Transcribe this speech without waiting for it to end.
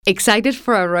Excited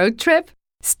for a road trip?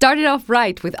 Start it off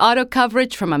right with auto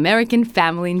coverage from American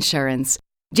Family Insurance.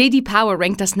 J.D. Power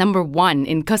ranked us number 1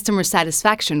 in customer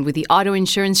satisfaction with the auto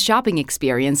insurance shopping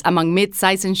experience among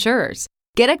mid-size insurers.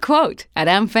 Get a quote at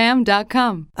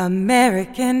amfam.com.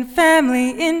 American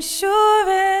Family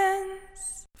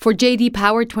Insurance. For J.D.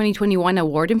 Power 2021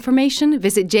 award information,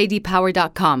 visit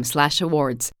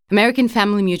jdpower.com/awards. American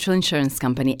Family Mutual Insurance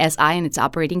Company, SI and its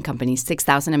operating companies,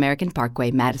 6000 American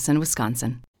Parkway, Madison,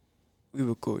 Wisconsin. We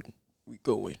recording. We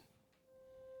going.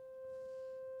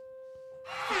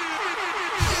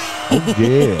 Oh,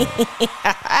 yeah.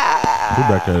 We're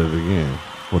back at it again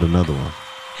with another one.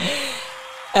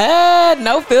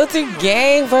 No filter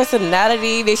gang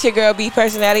personality. This your girl B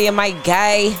personality and my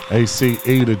guy. ACE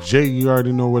to J, you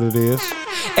already know what it is.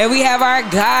 And we have our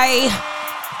guy.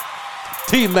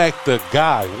 T-Mac the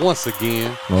guy once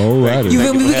again. All right. You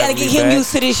feel me? We gotta get him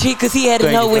used to this shit because he had to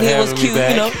know when he was cute,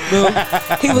 you know.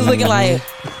 He was looking like,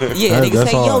 yeah, nigga,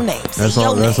 say your name. That's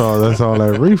all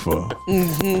that reefer.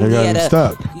 They got him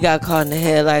stuck. You got caught in the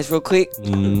headlights real quick.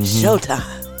 Showtime.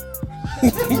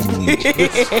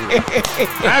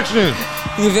 Action.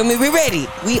 You feel me? We ready.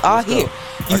 We are here.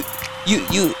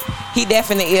 You. He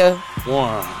definitely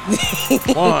One. He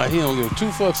don't give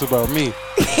 2 fucks about me.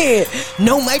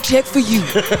 No mic check for you.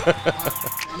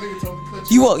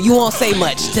 You won't say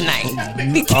much tonight.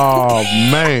 Oh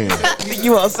man.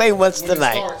 You won't say much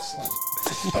tonight.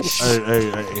 Hey.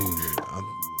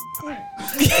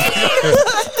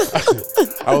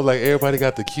 I was like, everybody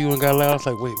got the cue and got loud. I was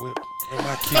like, wait, where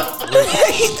my cue?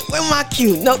 Where my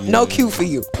cue? No cue for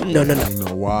you. No. You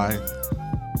know why?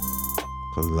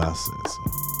 Because I said so.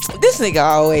 This nigga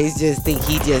always just think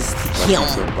he just him.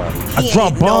 I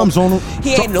drop bombs on him.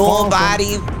 He ain't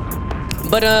nobody.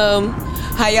 But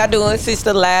how y'all doing since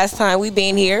the last time we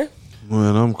been here?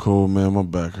 Man, I'm cool, man. My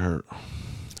back hurt.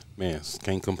 Man,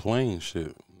 can't complain.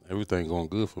 Shit, everything going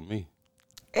good for me.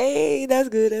 Hey, that's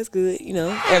good. You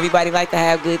know, everybody like to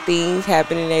have good things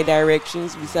happen in their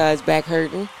directions besides back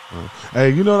hurting. Hey,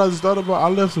 you know what I just thought about? I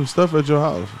left some stuff at your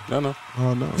house. No.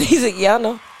 Oh no. He's like, yeah, I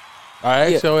know.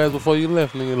 I asked your ass before you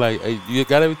left, nigga. Like, hey, you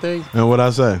got everything? And what I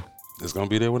say? It's gonna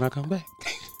be there when I come back.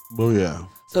 Oh yeah.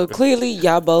 So clearly,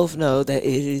 y'all both know that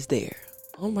it is there.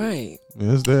 All right.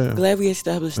 Yeah, it's there. Glad we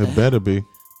established that. It better be.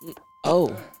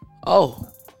 Oh.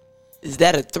 Is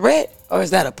that a threat or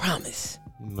is that a promise?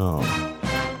 No.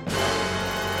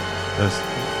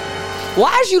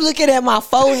 Why is you looking at my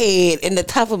forehead and the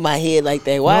top of my head like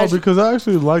that? Why? No, because I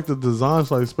actually like the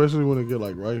designs, like especially when it get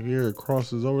like right here, it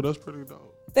crosses over. That's pretty dope.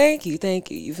 Thank you.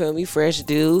 You feel me? Fresh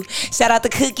dude. Shout out to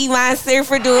Cookie Monster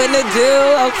for doing the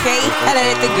do. Okay. Shout out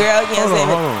at the girl. You know what I'm saying?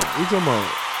 Hold on. You talking about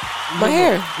My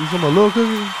hair. You talking about Lil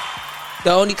Cookie?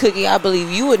 The only Cookie I believe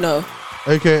you would know.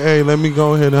 AKA, let me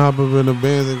go ahead and hop up in the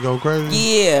Benz and go crazy.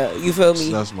 Yeah, you feel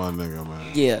me? That's my nigga,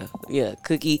 man. Yeah.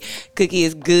 Cookie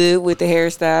is good with the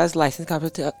hairstyles. Licensed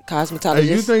cosmetologist. Hey,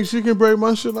 you think she can braid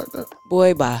my shit like that?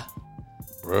 Boy, bye.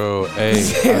 Bro, hey, I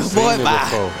seen Boy, it bye.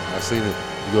 before. I seen it.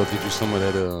 You gonna get you some of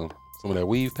that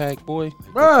weave pack, boy?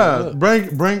 Bruh,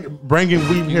 bringing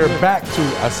weave hair back to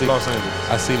Los Angeles.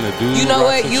 I seen the dude. You know rock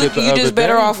what? some You shit the other just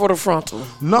better day. off with a frontal.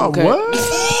 No, Okay. what?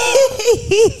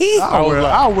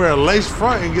 I'll wear a lace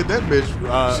front and get that bitch.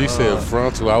 She said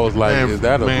frontal. I was like, is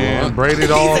that a blunt? braid it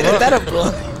all He said, is up. that a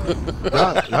blunt?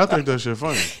 Y'all think that shit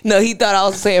funny? No, he thought I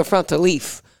was saying frontal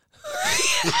leaf.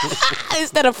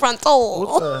 Instead of frontal.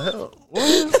 What the hell?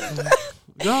 What?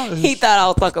 He thought I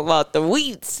was talking about the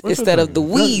weeds instead of the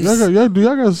weaves. Do y'all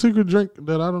got a secret drink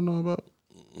that I don't know about?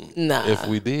 Nah. If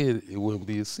we did, it wouldn't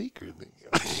be a secret.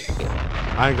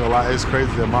 I ain't gonna lie, it's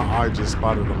crazy that my eye just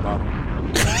spotted a bottle.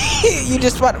 You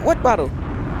just spotted what bottle?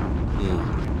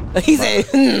 He said,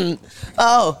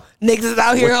 oh, niggas is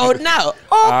out here holding out.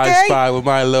 I Okay. spy with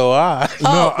my little eye.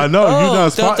 No, I know you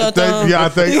not spotted. Yeah, I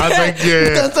think,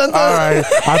 yeah. Dun, dun, dun. All right.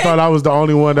 I thought I was the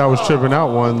only one that was tripping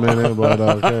out 1 minute, but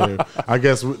okay. I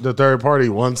guess the third party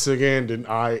once again didn't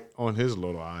eye on his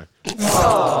little eye.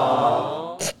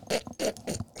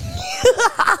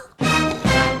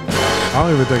 I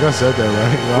don't even think I said that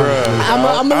right.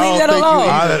 I'm gonna leave that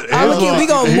alone. We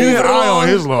gonna move it eye along. on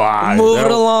his little eye. Move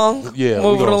it along. Yeah,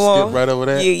 move we it gonna along. skip right over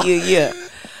that.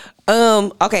 Yeah.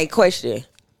 Okay, question.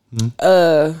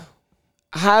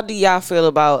 How do y'all feel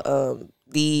about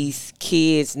these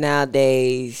kids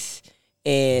nowadays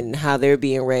and how they're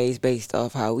being raised based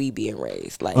off how we being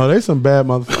raised? Like, Oh, they some bad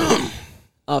motherfuckers.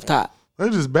 off top. They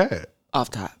just bad. Off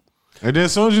top. And then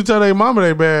as soon as you tell their mama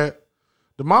they bad,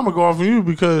 the mama go off on you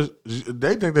because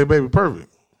they think they baby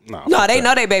perfect. Nah, No, fuck they that.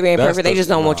 know they baby ain't That's perfect. They the- just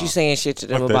don't want nah. you saying shit to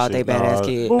them Fuck that about their shit. badass Nah.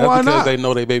 kid. Well, That's why because not? they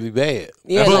know they baby bad.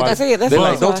 Yeah, That's like why I said, that's they're why-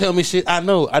 like, don't tell me shit. I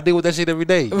know. I deal with that shit every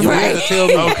day. You Right. have to tell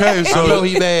me. Okay, so I know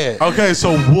he bad. Okay,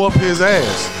 so whoop his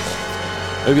ass.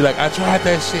 They be like, I tried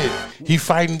that shit. He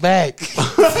fighting back.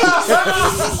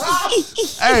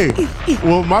 Hey,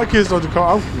 well, my kids don't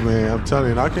call. Man, I'm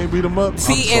telling you, I can't beat them up.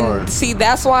 See, I'm sorry. and see,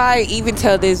 that's why even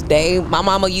till this day, my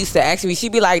mama used to ask me.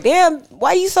 She'd be like, "Damn,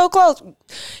 why you so close?"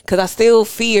 Because I still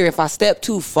fear if I step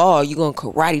too far, you gonna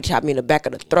karate chop me in the back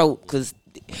of the throat. Because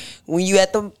when you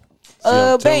at the I'm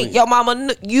telling bank, you. your mama,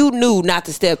 you knew not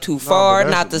to step too far, But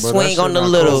not to that's- but swing that on shit the not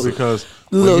little. cool because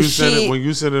little when you send shit. when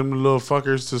you send them little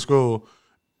fuckers to school,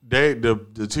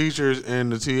 the teachers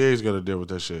and the TAs got to deal with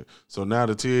that shit. So now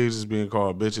the TAs is being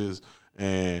called bitches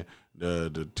and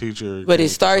the teacher. But it can't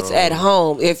starts control- at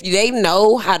home. If they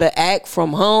know how to act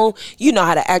from home, you know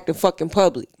how to act in fucking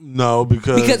public. No,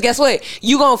 because Guess what?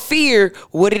 You gonna fear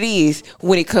what it is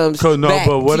when it comes back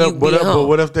but what to if you being but home.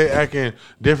 what if they acting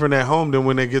different at home than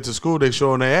when they get to school? They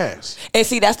showing their ass. And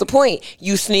see, that's the point.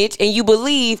 You snitch and you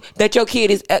believe that your kid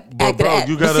is But acting bro, out.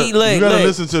 you But gotta see, look, you gotta look.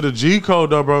 listen to the G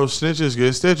code though, bro. Snitches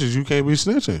get stitches. You can't be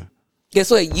snitching. Guess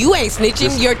what? You ain't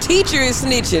snitching. Your teacher is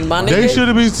snitching, my nigga. They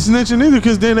shouldn't be snitching either,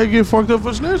 because then they get fucked up for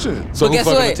snitching. So But who guess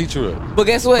fucking what? the teacher up? But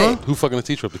guess what? Who fucking the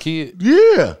teacher up? The kid?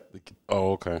 Yeah.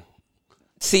 Oh, okay.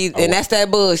 See, and that's that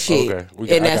bullshit.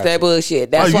 Okay. And that's that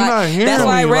bullshit. That's Oh, you why. not hearing That's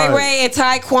why me, Ray like- Ray and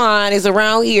Taekwon is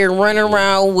around here running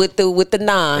around with the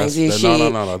nines and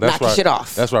shit, No. That's knocking why, shit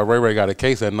off. That's why Ray Ray got a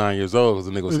case at 9 years old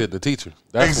because the nigga was hitting the teacher.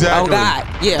 That's Exactly. Oh God,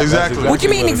 yeah. Exactly. What you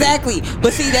mean That's exactly exactly?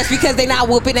 But see, that's because they not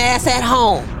whooping ass at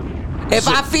home. If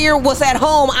I fear what's at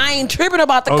home, I ain't tripping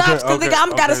about the cops because I'm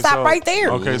gotta stop so- right there.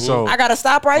 Okay, so I gotta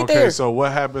stop right okay, there. so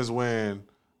what happens when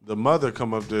the mother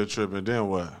come up there tripping? Then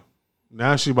what?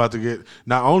 Now she about to get.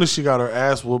 Not only she got her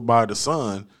ass whooped by the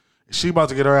son, she about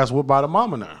to get her ass whooped by the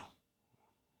mama now.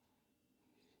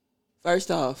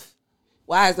 First off,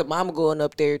 why is the mama going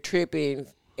up there tripping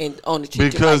and on the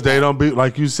teacher Because like they that? don't be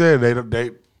like you said.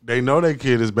 They know their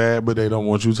kid is bad, but they don't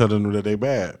want you telling them that they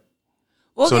bad.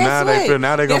 Well, So guess now they what? feel-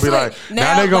 now they gonna Guess be what? like-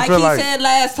 now they gonna feel he like- said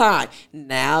last time.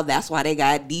 Now that's why they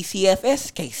got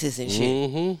DCFS cases and shit.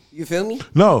 Mm-hmm. You feel me?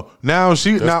 No, now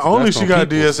she not only that's she on got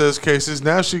people. DSS cases,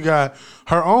 now she got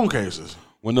her own cases.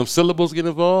 When them syllables get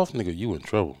involved, nigga, you in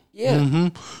trouble. Yeah. Mm-hmm.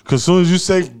 Cause soon as you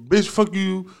say, "Bitch, fuck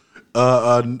you,"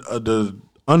 the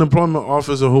unemployment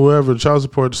office or whoever, child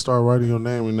support, to start writing your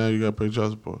name, and now you got to pay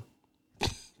child support.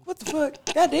 What the fuck?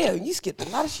 Goddamn, you skipped a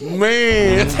lot of shit.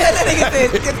 Man. That nigga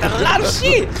said skipped a lot of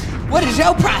shit. What is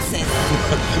your process?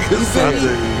 He was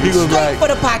Straight like, for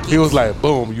the pocket. he was like,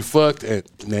 boom, you fucked, and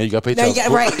now you got to pay Now you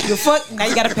child got support. right. You fuck. Now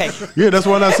you gotta pay. Yeah, that's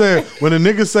what I said. When a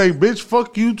nigga say, "Bitch,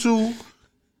 fuck you too,"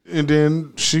 and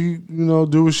then she,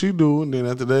 do what she do, and then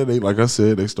after that, they, like I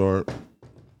said, they start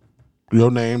your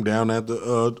name down at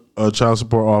the child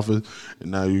support office,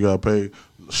 and now you got to pay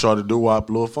Shorty Doo-Wop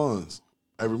little funds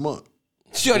every month.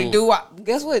 Shorty do wop.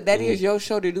 Guess what? That is your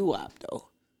shorty do wop though.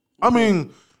 I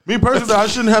mean, me personally, I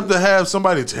shouldn't have to have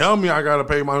somebody tell me I gotta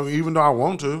pay my, even though I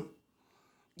want to.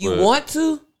 You But- want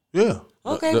to? Yeah.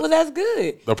 Okay, well that's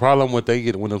good. The problem with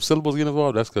when them syllables get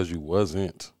involved, that's because you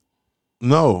wasn't.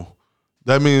 No,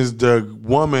 that means the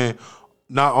woman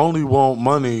not only want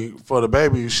money for the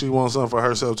baby, she wants something for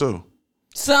herself too.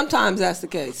 Sometimes that's the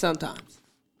case. Sometimes.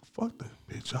 Fuck that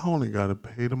bitch. I only gotta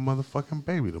pay the motherfucking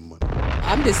baby the money.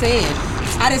 I'm just saying.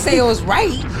 I didn't say it was right.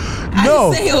 I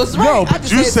No, didn't say it was right. no, I but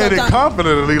just you said it sometimes-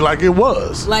 confidently like it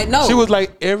was. Like no. She was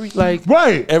like, every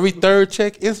third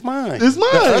check is mine. It's mine.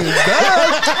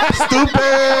 That's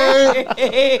stupid.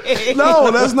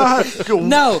 No, that's not.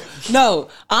 No.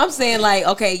 I'm saying like,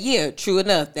 okay, yeah, true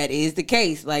enough. That is the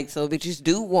case. Like, so bitches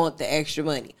do want the extra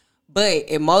money. But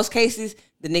in most cases,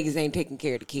 the niggas ain't taking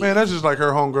care of the kids. Man, that's just like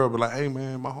her homegirl, but like, hey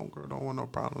man, my homegirl don't want no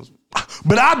problems,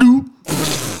 but I do.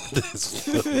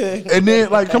 And then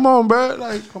like, come on, bro,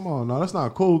 like, come on, no, that's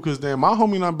not cool. Cause then my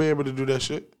homie not be able to do that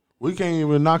shit. We can't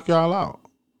even knock y'all out,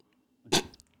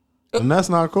 and that's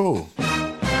not cool.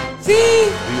 See?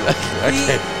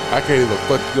 I can't even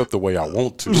fuck you up the way I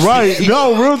want to. Right?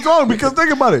 No, real talk. Because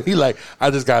think about it. He like, I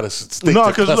just gotta stick No, to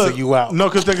because cussing look, you out. no,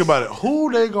 because think about it.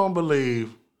 Who they gonna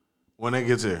believe when they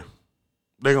get there?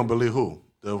 They gonna believe who?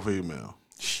 The female.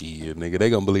 Shit, nigga, they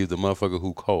gonna believe the motherfucker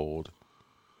who called.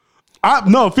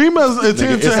 No, females tend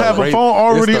it's to a have a race- phone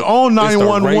already it's the- on it's the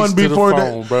 911 race to the before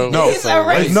phone, they. bro. No, It's a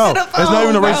race no, to the it's not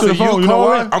even a phone, race to the bro. phone. You know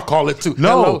why? I'm calling too.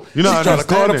 No, Hello? you're not She's trying to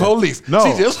call the understanding. police. No,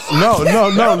 She just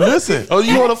no. Listen, Oh,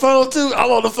 you on the phone too? I'm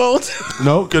on the phone too.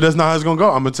 no, because that's not how it's gonna go.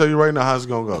 I'm gonna tell you right now how it's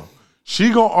gonna go. She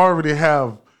gonna already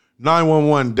have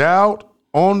 911 dialed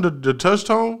on the touch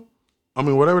tone, I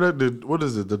mean, whatever that did. What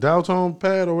is it? The dial tone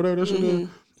pad or whatever that shit is.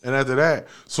 And after that,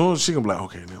 soon as she gonna be like,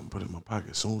 okay, now I'm gonna put it in my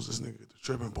pocket. As soon as this nigga get the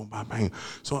tripping, boom, bang, bang.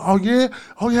 So, oh yeah,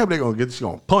 they gonna get. She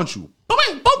gonna punch you. Boom,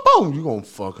 boom, boom. You gonna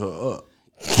fuck her up.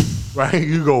 Right?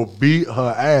 You gonna beat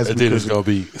her ass. And then it's gonna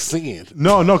be singing.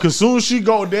 No, because soon as she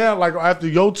go down, like after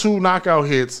your 2 knockout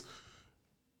hits,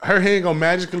 her hand gonna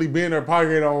magically be in her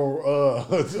pocket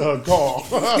on Carl.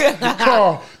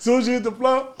 Carl. Soon as she hit the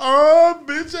floor, oh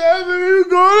bitch ass nigga, you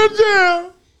going to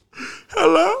jail.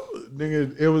 Hello?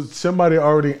 Nigga, it was somebody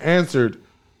already answered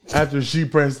after she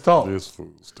pressed talk. This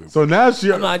fool stupid. So now she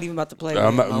I'm not even about to play.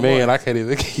 I'm not, no man, more. I can't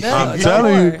even. I'm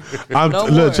telling you.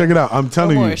 Look, check it out. I'm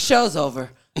telling No you. more. Show's over.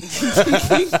 No,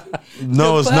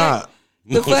 it's fuck? not.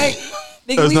 The fuck?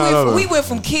 Nigga, It's not over. we went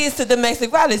from kids to domestic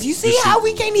violence. You see how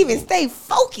we can't even stay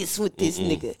focused with this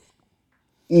nigga?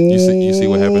 You see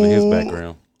what happened in his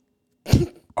background?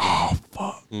 Oh,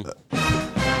 fuck.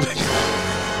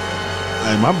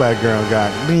 Hey, my background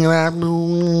got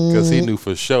Because he knew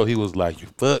for sure. He was like, you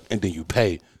fuck and then you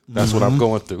pay. That's what I'm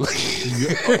going through.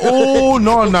 Oh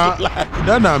no, I'm not.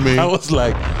 That's not me. I was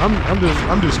like,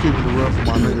 I'm just keeping it real for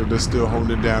my nigga that's still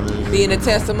holding it down. Being a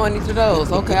testimony to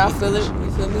those. Okay, I feel it.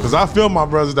 You feel me? Because I feel my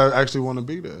brothers that actually want to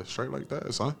be there, straight like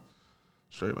that, son,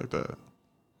 straight like that.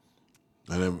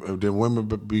 And then women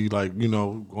be like,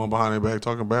 going behind their back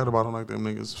talking bad about them like them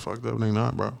niggas fucked up. They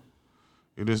not, bro.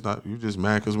 You just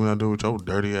mad because we not doing what your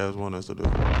dirty ass want us to do.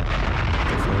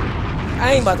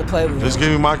 I ain't about to play with you. Just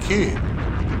give me my kid.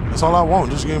 That's all I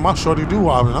want. Just give me my shorty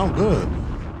doo-wop and I'm good.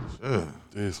 Shit.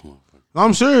 this motherfucker.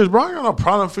 I'm serious, bro. I ain't got no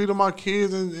problem feeding my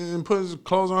kids and putting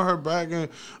clothes on her back and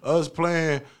us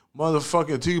playing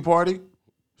motherfucking tea party.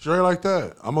 Straight like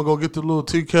that. I'm gonna go get the little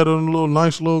tea kettle and the little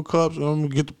nice little cups. And I'm gonna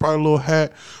get probably a little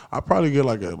hat. I probably get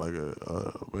like a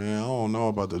man. I don't know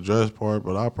about the dress part,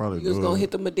 but I probably You was do gonna it. hit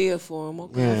the Medea for him.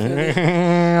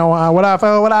 Okay. What I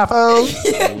fool?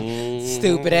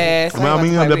 Stupid ass. I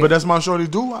mean, but but that's my shorty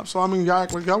doo-wop. So I mean, y'all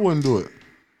act like I wouldn't do it.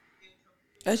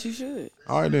 As you should.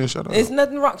 All right, then shut up. It's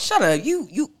nothing wrong. Shut up. You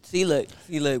see, look.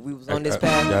 We was on this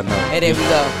path. I know. And there we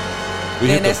go.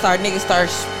 Then niggas start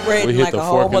spreading We hit like the a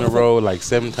whole fork in the motherfucker. road like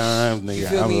 7 times, You nigga.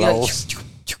 feel I'm me? Like, lost.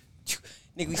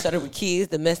 nigga, we started with kids,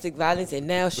 domestic violence, and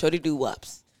now shorty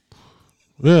doo-wops.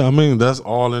 Yeah, I mean that's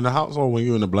all in the household when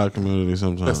you're in the black community.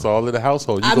 Sometimes That's all in the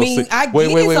household. You I gonna mean, say, I get wait,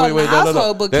 it's on the no.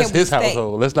 household, but That's can we his stay?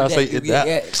 household. Let's not say it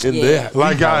that in Yeah. there.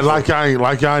 like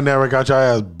y'all never got your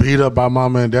ass beat up by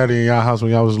mama and daddy in y'all house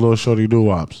when y'all was little shorty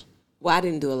doo-wops. Well, I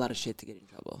didn't do a lot of shit to get in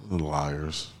trouble.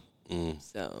 Liars.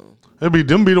 So Them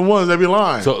be the ones that be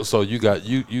lying. So you got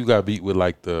beat with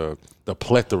like the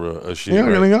plethora of shit. yeah,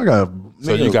 right? I got.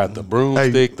 So you got the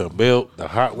broomstick, the belt, the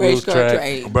Hot Wheels Race car track,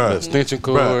 track. the Bruh. extension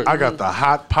Bruh, cord. I got the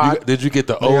hot pot. Did you get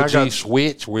the Nigga, I OG got-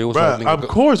 switch? Where it was Bruh, like, nigga, of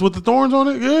course, with the thorns on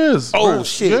it, yes. oh Bruh,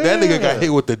 shit, that nigga got yeah. hit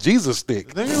with the Jesus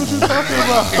stick. Nigga, what you talking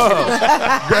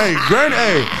about?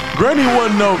 Granny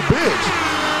wasn't no bitch.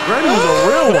 Granny was a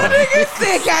real one. nigga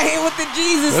said got hit with the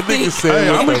Jesus That nigga stick. said, Hey,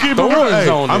 I'm gonna keep it real. Hey,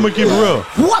 I'm gonna keep it real.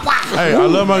 Hey, I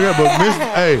love my girl, but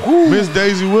Miss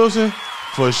Daisy Wilson,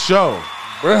 for sure.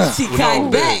 She came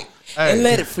back and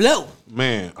let it flow.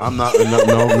 Man, I'm not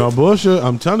no bullshit.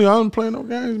 I'm telling you, I don't play no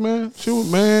games, man. She was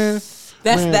man.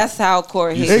 That's how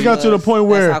Corey Hicks It got to the was. point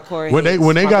where That's how Corey when Hicks,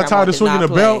 they my got tired grandma of swinging did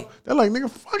the not belt, play. they're like, nigga,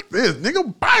 fuck this,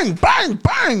 nigga, bang, bang,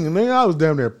 bang, and then I was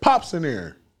damn near pops in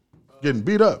there, getting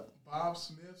beat up. Bob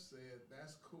Smith said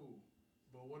that's cool,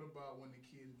 but what about when the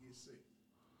kids get sick?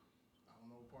 I don't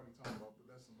know what part you're talking about, but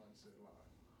that's somebody said live.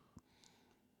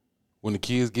 When the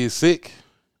kids get sick,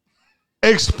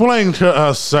 Explain to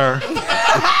us, sir.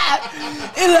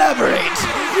 Elaborate.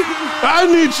 I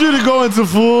need you to go into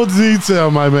full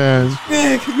detail, my man.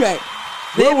 Right.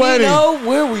 We're Let me waiting. know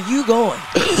where were you going.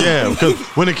 Yeah, because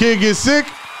when the kid gets sick,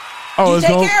 You it's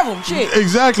take gonna- care of him, shit.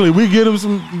 Exactly. We get him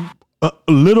some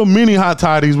little mini hot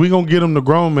toddies. We gonna get him the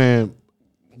grown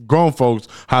folks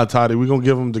hot toddy. We gonna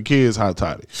give them the kids hot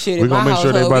toddy. Shit, We in my gonna make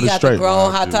sure household, everybody's we got straight. the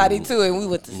grown hot toddy too, and we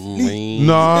went to sleep. man.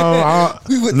 No,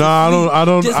 I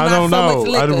don't Just not know. so much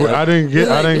liquor. I didn't get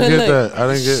Look,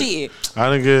 that. Shit. I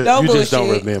didn't get. Don't You just don't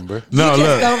bullshit. remember. No, You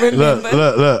just don't remember.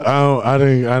 look. I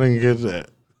didn't get that.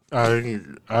 I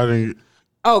didn't.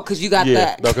 Oh, because you got Yeah,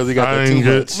 that. no, because he got I the ain't too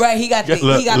good. much. Right, he got the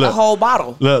Look, the look. whole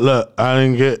bottle. Look. I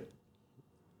didn't get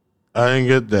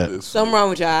that. Something wrong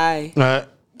with your eye. I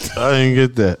didn't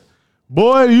get that.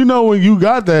 Boy, you know when you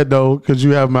got that though, because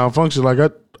you have malfunction. Like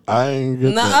I ain't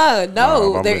get that.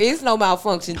 No, my there bad. is no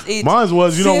malfunctions. It's Mine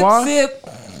was, you know sip, why? Sip.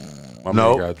 My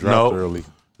No, man got dropped no. early.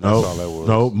 No, That's all that was.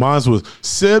 no, mine was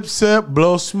sip,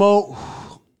 blow smoke.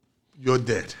 You're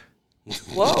dead.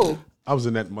 Whoa. I was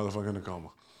in that motherfucker in the coma.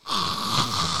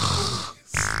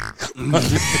 I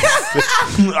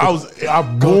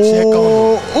Go check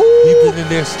on him. He been in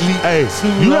there sleep. Hey,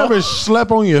 you ever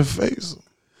slept on your face?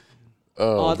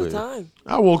 All the time.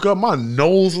 I woke up, my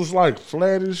nose was like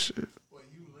flat as shit. What,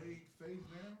 you laid face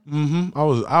down? I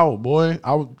was out, boy.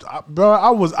 I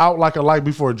was out like a light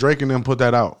before Drake and them put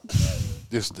that out.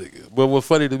 This nigga. But what's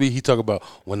funny to me, he talk about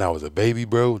when I was a baby,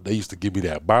 bro. They used to give me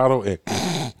that bottle and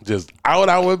just out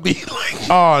I would be like.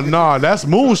 Oh no, that's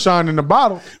moonshine in the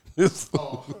bottle.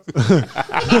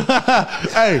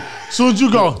 Hey, soon as you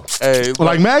go, Hey,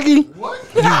 like Maggie, you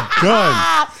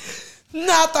done.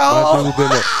 Not the my whole. dude been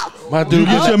there. My dude You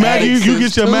get your Maggie, you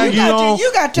get your Maggie on. You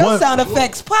got your One- sound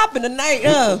effects popping tonight,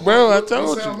 huh? Bro, I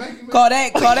told you. Call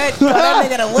that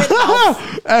nigga the wet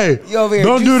mouth. Hey, You over here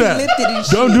don't do juicy that. lifted and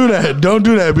Don't shit. do that. Don't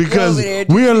do that because over there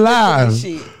we are juicy live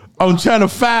lifted and shit. on Channel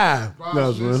 5. Bob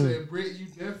No, Smith really. said, Britt, you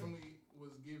definitely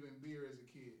was giving beer as a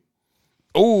kid.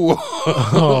 Ooh.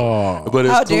 But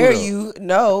it's How cool, dare though. you?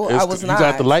 No, I was You not.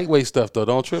 got the lightweight stuff though.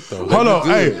 Don't trip though. Hold on,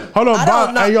 hey, hold on, I Bob.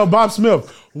 don't know. Hey, yo, Bob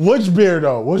Smith. Which beer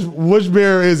though? Which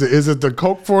beer is it? Is it the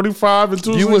Coke 45 and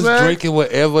 2 You was bag? drinking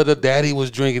whatever the daddy was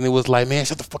drinking. It was like, man,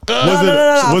 shut the fuck up. Was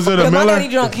it- was it a Because my Miller? daddy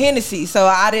drunk Hennessy, so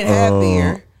I didn't have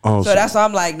beer. oh, So that's why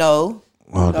I'm like, no.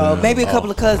 No, maybe a couple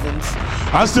of cousins.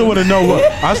 I still want to know what.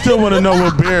 I still want to know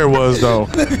what beer it was though.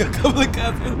 A couple of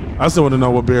cousins. I still want to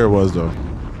know what beer it was though.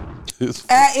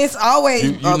 It's always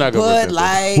You a not gonna Bud remember.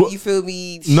 Light. What- You feel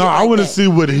me? No, Shit I like want to that. see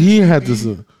what he had to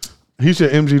say. He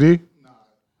said MGD.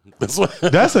 That's what-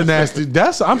 That's a nasty.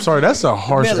 I'm sorry. That's a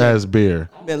harsh Miller. ass beer.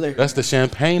 Miller. That's the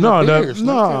champagne. No, of that, beers,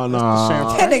 no, nigga. That's the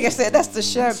no. That nigga said that's the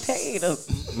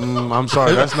champagne. I'm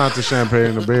sorry. That's not the champagne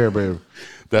in the beer, baby.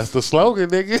 That's the slogan,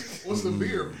 nigga. What's the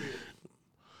beer?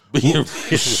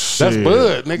 That's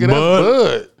Bud, nigga. That's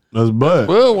Bud. That's Bud.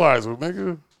 Budweiser,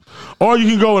 nigga. Or you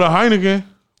can go with a Heineken.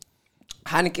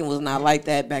 Heineken was not like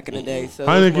that back in the day. So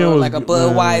Heineken it was more was like a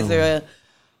Budweiser,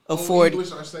 a 40.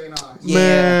 English or say nine. Yeah.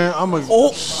 Man, I'm a.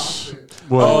 Oh,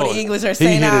 Well, the English are He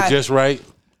saying hit I. it just right.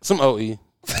 Some OE.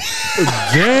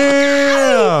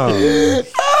 damn.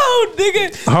 Oh,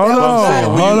 nigga. Hold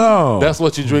on. Hold on. That's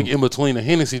what you drink in between the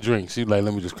Hennessy drinks. You like,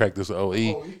 let me just crack this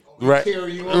OE. Right.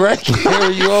 Carry you over. Right.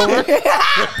 Carry you over.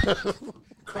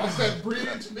 Cross that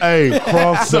bridge. Hey,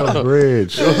 cross the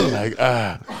bridge.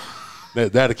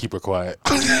 Like, that'll keep her quiet.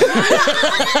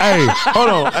 Hey, hold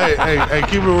on. Hey,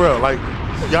 keep it real. Like,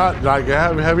 y'all, like,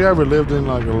 have you ever lived in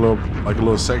like a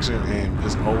little section and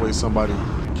there's always somebody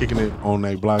kicking it on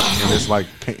their block and it's like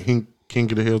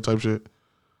King of the Hill type shit?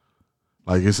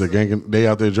 Like it's a gang. They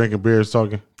out there drinking beers,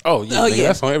 talking. Oh, yeah. Oh, nigga, yeah.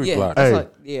 That's on every Yeah. block. Hey,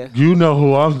 like- yeah. you know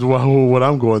what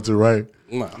I'm going to, right?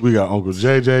 Nah. We got Uncle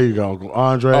JJ, you got Uncle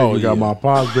Andre, Oh, you got yeah. my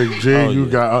pops, Big G. Oh, you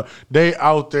yeah. got they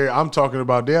out there. I'm talking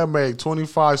about they'll make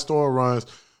 25 store runs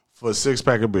for a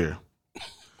 6-pack of beer.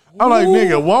 I'm like,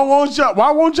 nigga, why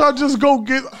won't y'all just go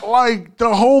get like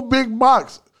the whole big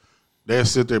box? They'll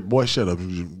sit there, boy, shut up.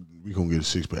 We gonna get a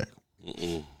 6-pack.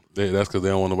 That's because they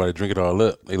don't want nobody to drink it all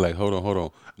up. They like, hold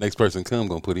on. Next person come,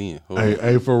 gonna put in. Hold on.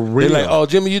 Hey, for They real. like, oh,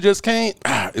 Jimmy, you just came?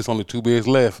 It's only 2 beers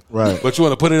left. Right. But you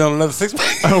want to put it on another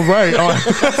 6-pack? right. On,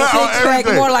 Six-pack,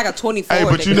 more like a 24. Hey,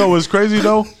 but you nigga. know what's crazy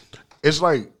though? It's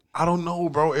like, I don't know,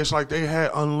 bro. It's like they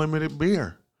had unlimited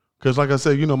beer. Cause like I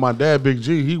said, you know, my dad, Big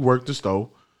G, he worked the stove.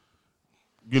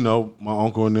 You know, my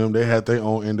uncle and them, they had their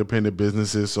own independent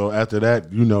businesses. So after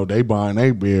that, you know, they buying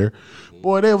their beer.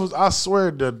 Boy, I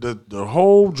swear the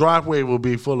whole driveway will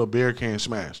be full of beer cans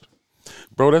smashed.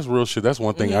 Bro, that's real shit. That's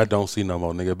one thing I don't see no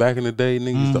more, nigga. Back in the day,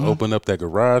 niggas used to open up that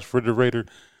garage refrigerator,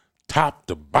 top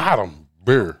to bottom,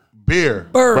 beer. Beer.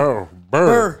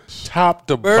 Burr. Top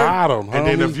to bottom. And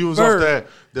then homie. if you was off that,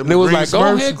 them And it was green like, go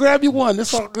Smurfs- ahead, grab you one.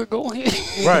 This all good. Go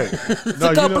ahead. Right.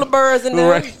 a couple of birds in there.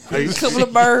 Right. A couple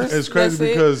of birds. It's crazy That's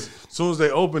it. because as soon as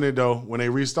they open it though, when they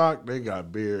restock, they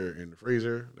got beer in the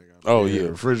freezer. They got Oh, beer in yeah.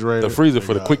 the refrigerator. The freezer They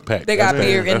for the got quick pack. They got That's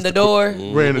beer it. in That's the the door.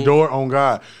 Right in the door, on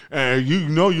God. And you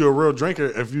know you're a real drinker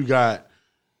if you got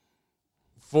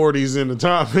 40s in the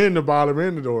top, in the bottom,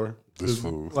 in the door. This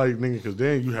fool. Like, nigga, because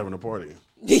then you having a party.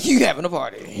 You having a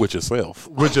party. With yourself.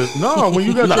 Which is, no, when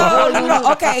you got your No, party. no,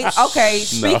 no. Okay.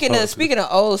 Speaking No.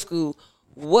 of old school,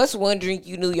 what's one drink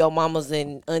you knew your mamas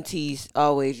and aunties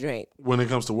always drank When it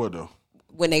comes to what, though?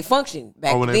 when they functioned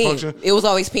back Oh, when then? they function? It was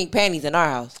always pink panties in our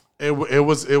house. It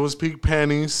was pink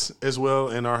panties as well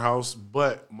in our house,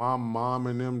 but my mom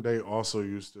and them, they also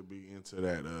used to be into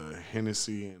that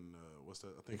Hennessy and what's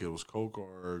that? I think it was Coke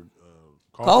or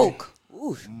coffee. Coke.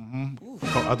 Ooh.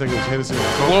 I think it was Hennessy and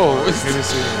Coke. Whoa. or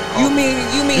Hennessy. And You You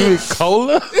mean mean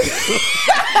cola?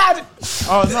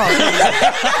 Oh no!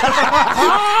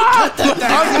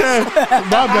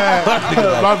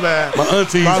 My bad. My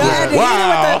aunties. My bad.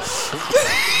 Wow.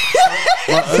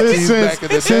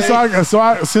 Since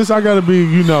I gotta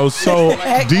be, so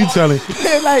detailing.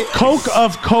 Coke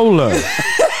of Cola.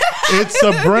 It's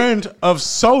a brand of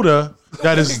soda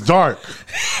that is dark.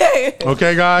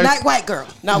 Okay, guys. Not white girl.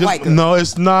 Not white girl. No,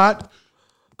 it's not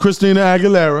Christina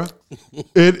Aguilera.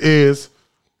 It is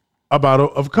a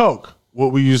bottle of Coke.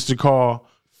 What we used to call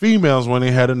females when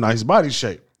they had a nice body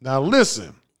shape. Now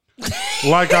listen,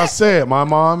 like I said, my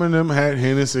mom and them had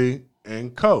Hennessy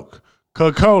and Coke,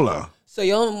 Coca-Cola. So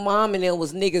your mom and them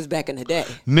was niggas back in the day.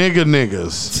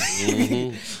 Niggas.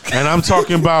 And I'm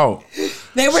talking about.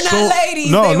 They were not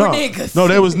ladies. They were niggas. No,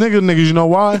 they was niggas. You know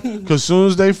why? Because as soon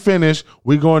as they finish,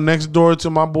 we going next door to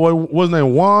my boy, what's his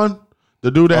name, Juan?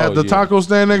 The dude that had the taco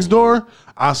stand next door.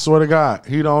 I swear to God,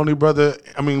 he the only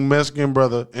Mexican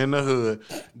brother in the hood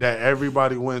that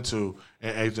everybody went to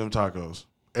and ate them tacos.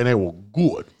 And they were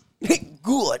good.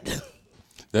 Good.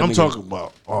 I'm talking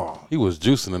about, He was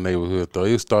juicing the neighborhood, though.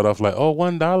 He would start off like,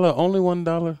 $1, only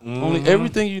 $1. Only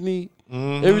everything you need.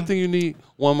 Everything you need.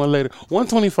 1 month later,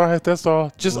 $1.25. That's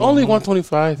all. Just only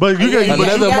 $1.25. But you got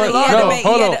another month.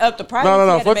 Hold on.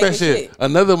 No. Fuck that shit.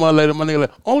 Another month later, my nigga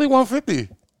like only $1.50.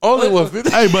 Only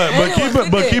 $1.50. Hey, but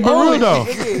keep it real though.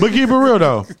 But keep it real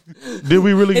though. Did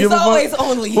we really give a fuck? It's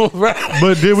always only.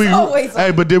 But did we?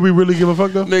 Hey, but did we really give a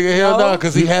fuck though? Nigga, hell no,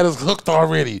 because he had us hooked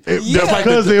already.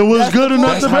 Because it was good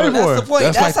enough to pay for That's the it.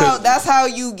 point. That's how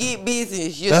you get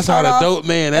business. That's how the dope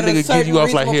man. That nigga give you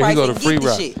off like, here, he go to free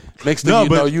route. Next thing you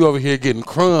know, you over here getting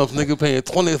crumbs, nigga paying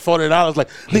 $20, $40. Like,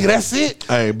 nigga, that's it.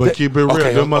 Hey, but keep it real.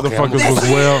 Them motherfuckers was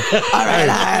well.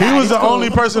 Hey, he was the only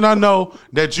person I know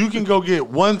that you can go get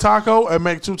one taco and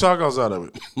make 2 tacos out of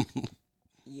it.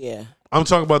 Yeah. I'm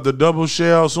talking about the double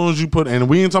shell. As soon as you put, and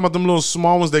we ain't talking about them little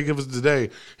small ones they give us today.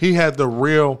 He had the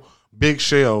real big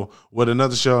shell with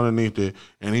another shell underneath it,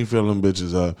 and he fill them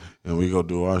bitches up, and we go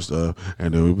do our stuff,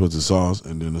 and then we put the sauce,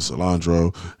 and then the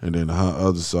cilantro, and then the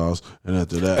other sauce, and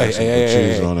after that, put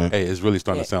cheese on it. Hey, it's really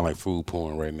starting to sound like food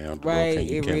porn right now. Right,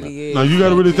 it really is. No, you got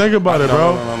to really think about it,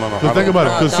 bro. No. Think about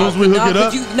it, because as soon as we hook it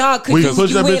up, we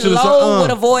push that bitch to the side.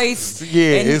 With a voice.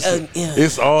 Yeah,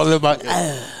 it's all about.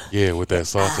 Yeah, with that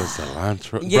sauce and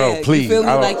cilantro. Yeah, bro, please. You feel me?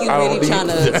 Like you really trying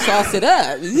to sauce it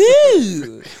up.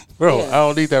 Ew. Bro, I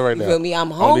don't need that right now. You feel me?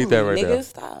 I'm hungry, that right nigga. now.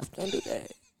 Stop. Don't do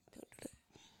that.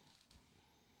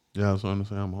 Yeah, I was trying to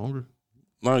say I'm hungry.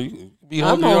 No, you be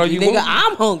I'm hungry. hungry, You nigga. moving?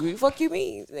 I'm hungry. Fuck you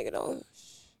mean, nigga? Don't.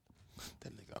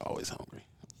 That nigga always hungry.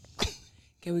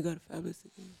 Can we go to Fabulous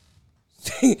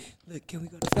again? Look, can we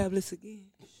go to Fabulous again?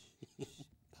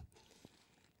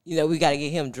 We got to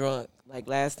get him drunk like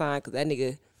last time because that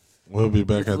nigga. We'll be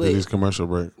back after these commercial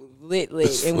break. Lit,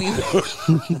 and we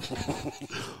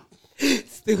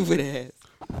stupid ass.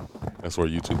 That's where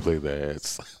YouTube plays the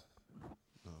ads.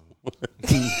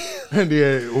 And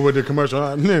yeah, with the commercial,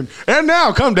 and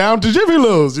now come down to Jiffy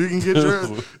Lu's. You can get your.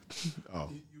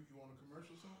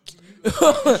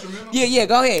 Yeah.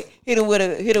 Go ahead. Hit him with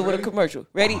a commercial.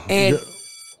 Ready and.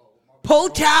 Po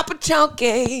Chopper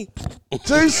Chunky.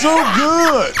 Tastes so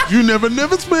good. You never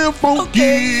smell funky.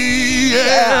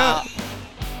 Yeah.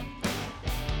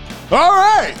 All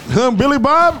right. Billy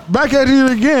Bob, back at you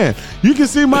again. You can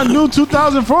see my new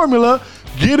 2000 formula,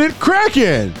 Get It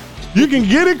Crackin'. You can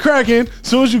get it cracking as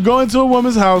soon as you go into a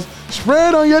woman's house, spray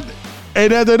it on your,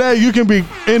 and after that, you can be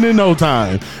in no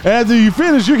time. After you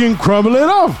finish, you can crumble it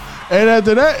off. And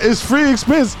after that, it's free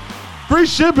expense, free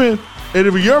shipping, and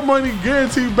it'll be your money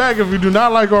guaranteed back if you do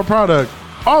not like our product.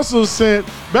 Also sent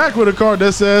back with a card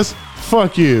that says,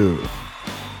 fuck you.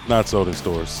 Not sold in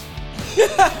stores.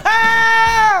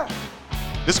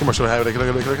 This commercial have you know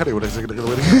how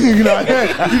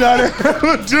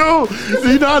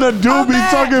the dude be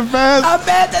talking fast. I'm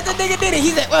mad that the nigga did it.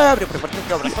 He said,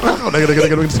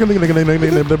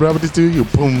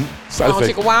 Boom.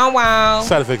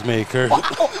 Side effects may occur.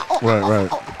 Right.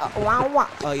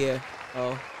 Oh yeah.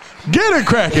 Oh. Get it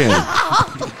cracking.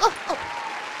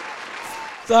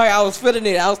 Sorry, I was feeling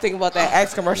it. I was thinking about that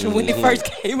Axe commercial when it first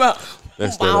came out.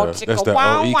 That's the OE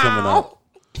coming out.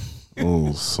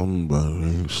 Oh, somebody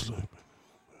ain't sleeping.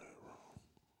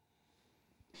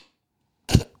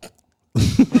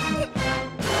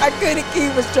 I couldn't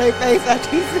keep a straight face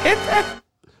after you said that.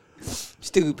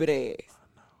 Stupid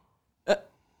ass.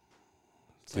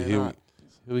 See, here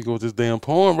we go with this damn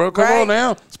poem, bro. Come on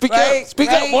now. Speak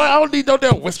up, boy. I don't need no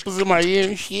damn whispers in my ear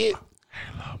and shit.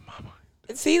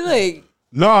 See, like.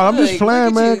 No, I'm just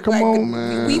playing, man. Come on,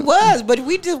 man. We was, but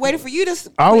we just waited for you to.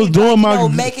 I was doing my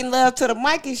making love to the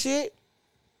mic and shit.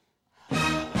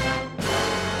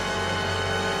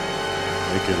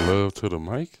 Making love to the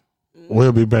mic.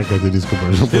 We'll be back after these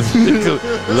commercials.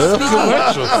 Love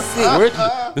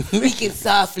commercials. Speaking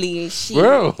softly and shit.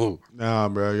 Bro. Nah,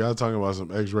 bro, y'all talking about some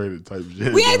X-rated type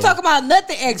shit. We ain't bro. talking about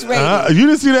nothing X-rated. You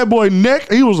didn't see that boy neck?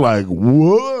 He was like,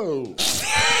 whoa.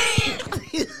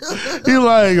 He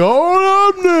like, hold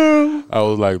up now. I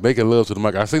was like making love to the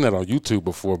mic. I seen that on YouTube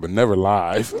before, but never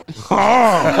live. He's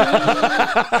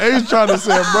trying to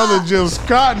say brother Jim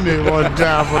Scott in it one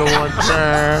time for the one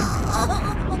time.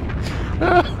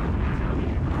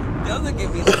 Don't look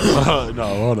at me. No,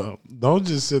 hold up. Don't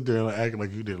just sit there and act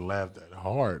like you didn't laugh that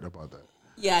hard about that.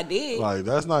 Yeah, I did. Like,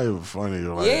 that's not even funny.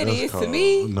 Like, Yeah, it that's is to called-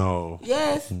 me. No.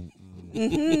 Yes.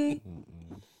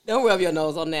 Don't rub your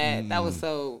nose on that. That was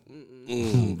so.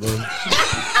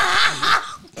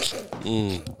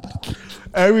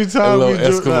 Every A time we little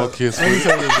do Eskimo kiss. every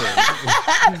time we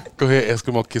do- Go ahead,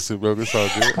 Eskimo kiss it, bro. It's all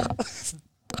good.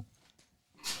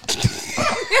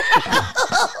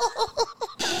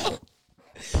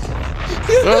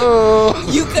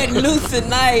 You couldn't lose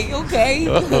tonight, okay?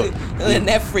 Letting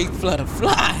that freak flutter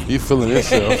fly. You feeling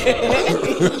yourself.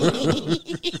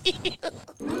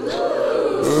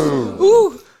 Ooh.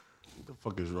 What the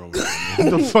fuck is wrong with you?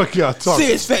 What the fuck y'all talking?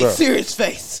 Serious face, Bro. serious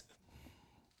face.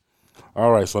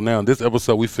 All right, so now in this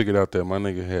episode, we figured out that my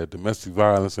nigga had domestic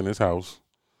violence in his house.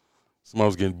 Somebody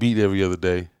was getting beat every other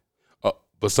day,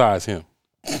 besides him.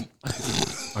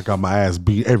 I got my ass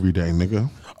beat every day, nigga.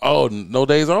 Oh, no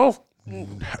days off?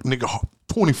 Nigga,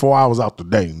 24 hours out the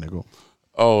day, nigga.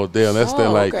 Oh, damn, that's that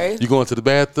like, okay. you going to the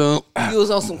bathroom? You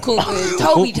was on some Kunta and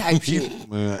Toby type shit.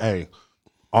 Man, hey,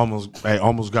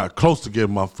 almost got close to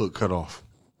getting my foot cut off.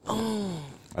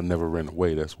 I never ran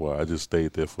away, that's why. I just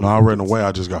stayed there for No, I ran away.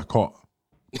 I just got caught.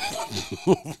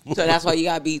 So that's why you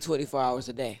got beat 24 hours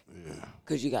a day. Yeah.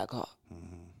 Because you got caught.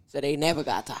 So they never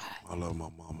got tired. I love my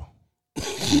mama.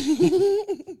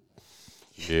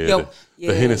 Yeah, Yo, the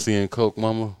yeah. Hennessy and Coke,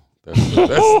 mama. That's Right?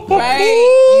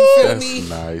 You feel that's me?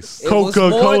 nice. It was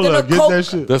more than Coca-Cola, a get Coke. that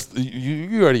shit. That's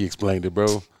you already explained it, bro.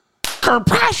 Some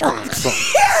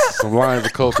lines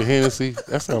of Coke and Hennessy.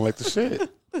 That sounds like the shit.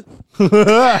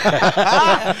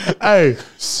 Hey,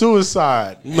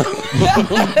 suicide.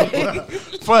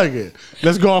 Fuck it.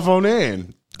 Let's go off on the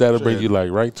end. That'll bring you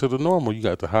like right to the normal. You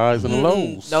got the highs and the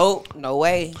lows. Nope, no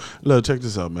way. Look, check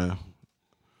this out, man.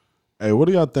 Hey, what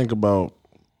do y'all think about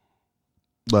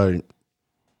like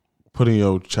putting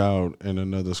your child in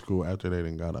another school after they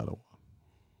done got out of one?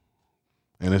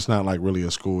 And it's not like really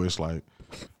a school. It's like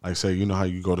say, you know how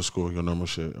you go to school, your normal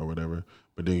shit or whatever.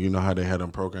 But then you know how they had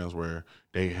them programs where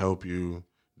they help you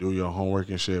do your homework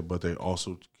and shit, but they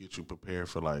also get you prepared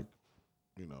for like,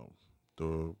 you know,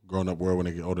 the grown up world when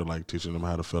they get older, like teaching them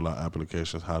how to fill out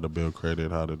applications, how to build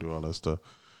credit, how to do all that stuff.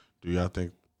 Do y'all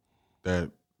think that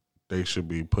they should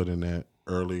be put in that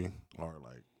early or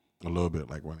like a little bit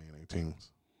like when they're in their teens?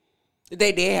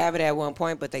 They did have it at one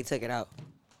point, but they took it out.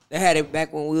 They had it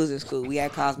back when we was in school. We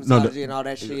had cosmetology and all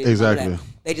that shit. Exactly. All that.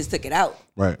 They just took it out.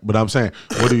 Right. But I'm saying,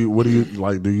 what do you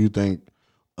like, do you think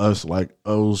us like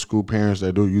old school parents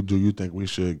that do you think we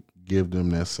should give them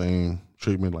that same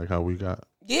treatment like how we got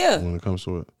Yeah. when it comes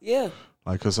to it? Yeah.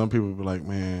 Like, cause some people be like,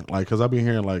 man, like, cause I be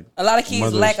hearing like A lot of kids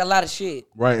mothers- lack a lot of shit.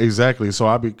 Right, exactly. So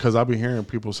I be hearing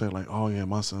people say like, oh yeah,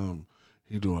 my son,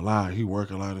 he do a lot, he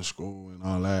work a lot in school and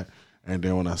all that. And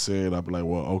then when I say it, I be like,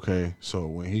 well, okay. So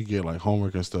when he get like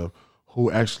homework and stuff,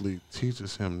 who actually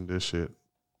teaches him this shit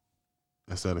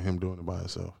instead of him doing it by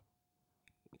himself?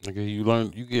 Okay, you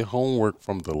get homework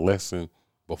from the lesson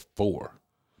before.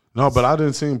 No, but I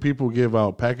didn't see people give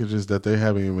out packages that they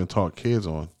haven't even taught kids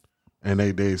on, and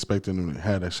they expecting them to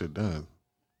have that shit done.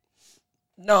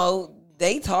 No,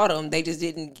 they taught them. They just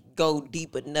didn't go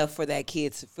deep enough for that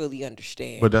kid to fully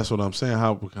understand. But that's what I'm saying.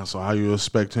 How you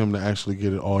expect him to actually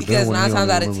get it all because done? when he nine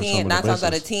only times remember some of the out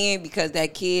of basics? 10, because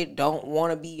that kid don't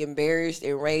want to be embarrassed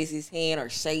and raise his hand or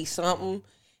say something,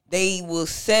 they will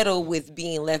settle with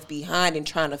being left behind and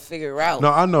trying to figure out.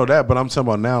 No, I know that, but I'm talking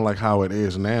about now, like how it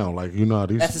is now. Like, you know, how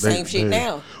these That's the same shit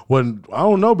now. When I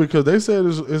don't know, because they said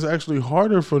it's actually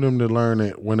harder for them to learn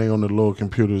it when they on the little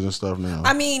computers and stuff now.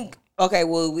 I mean, okay,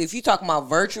 well, if you talking about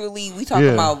virtually, we talking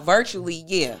Yeah. about virtually,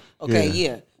 yeah. Okay, Yeah.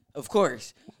 yeah, of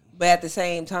course. But at the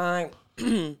same time,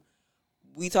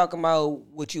 we talking about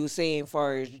what you were saying as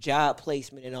far as job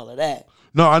placement and all of that.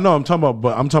 No, I know I'm talking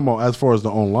about as far as the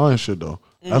online shit though.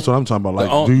 That's what I'm talking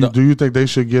about. Like, do you think they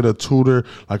should get a tutor,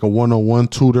 like a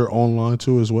 1-on-1 tutor online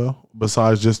too as well,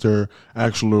 besides just their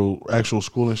actual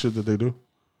school and shit that they do,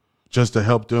 just to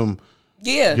help them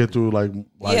get through like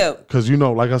Yeah. because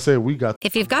like I said, we got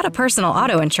If you've got a personal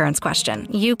auto insurance question,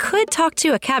 you could talk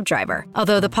to a cab driver.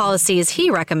 Although the policies he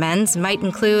recommends might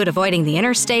include avoiding the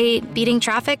interstate, beating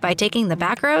traffic by taking the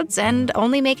back roads, and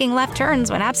only making left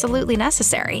turns when absolutely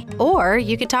necessary. Or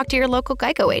you could talk to your local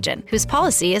Geico agent, whose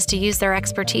policy is to use their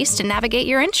expertise to navigate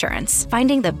your insurance,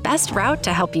 finding the best route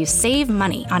to help you save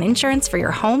money on insurance for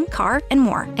your home, car, and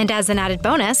more. And as an added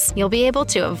bonus, you'll be able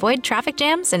to avoid traffic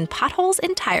jams and potholes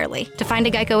entirely. To find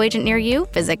a Geico agent near you,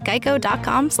 visit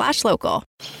geico.com/local.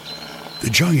 The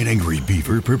giant angry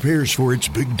beaver prepares for its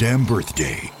big damn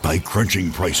birthday by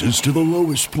crunching prices to the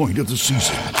lowest point of the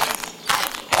season.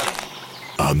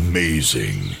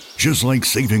 Amazing. Just like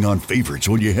saving on favorites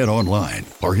when you head online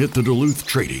or hit the Duluth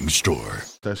Trading Store.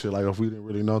 that shit. Like if we didn't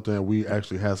really know that, we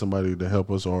actually had somebody to help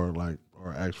us or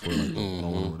ask for like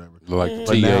or whatever, like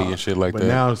TA and shit like that. But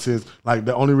now since like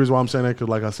the only reason why I'm saying that because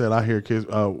like I said, I hear kids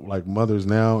like mothers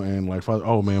now and like fathers,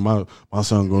 oh man, my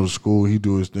son go to school, he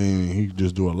do his thing and he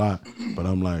just do a lot. But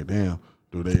I'm like, damn,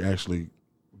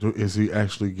 is he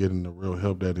actually getting the real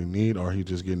help that he need, or he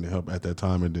just getting the help at that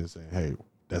time and then saying, hey,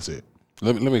 that's it?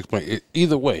 Let me explain.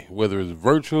 Either way, whether it's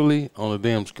virtually on a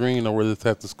damn screen or whether it's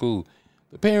at the school,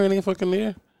 the parent ain't fucking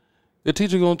there. The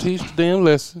teacher gonna teach the damn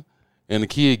lesson, and the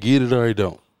kid get it or he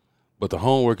don't. But the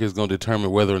homework is gonna determine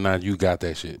whether or not you got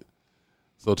that shit.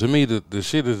 So to me, the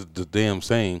shit is the damn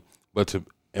same. But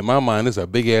in my mind, it's a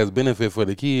big ass benefit for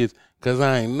the kids because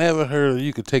I ain't never heard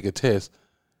you could take a test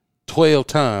 12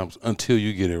 times until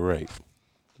you get it right.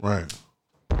 Right.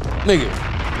 Nigga,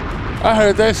 I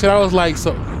heard that shit. I was like,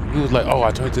 so he was like, oh,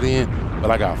 I turned it in,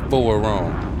 but I got 4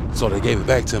 wrong. So they gave it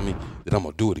back to me. Then I'm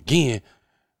gonna do it again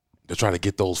to try to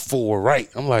get those 4 right.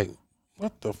 I'm like,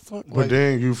 what the fuck? But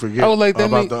then you forget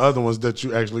about the other ones that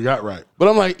you actually got right. But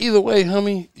I'm like, either way,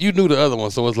 homie, you knew the other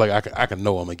one, so it's like I can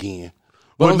know them again.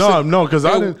 But no, because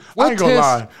I ain't gonna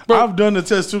lie. Bro, I've done the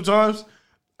test 2 times.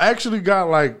 I actually got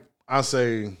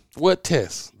what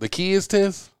test? The kids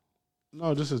test?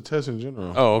 No, just a test in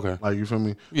general. Oh, okay. Like, you feel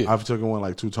me? Yeah. I've taken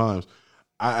one 2 times.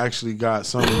 I actually got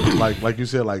some like you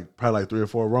said, probably 3 or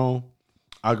 4 wrong.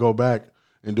 I go back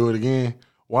and do it again.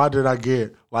 Why did I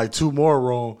get 2 more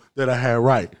wrong that I had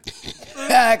right?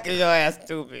 Cause your ass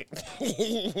stupid.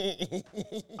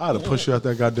 I'd have pushed you out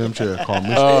that goddamn chair. Call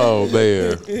me. Oh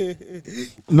man.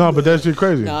 No, but that shit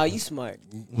crazy. Nah, you smart.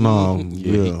 No,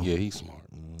 he's smart.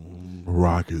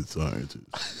 Rocket scientist.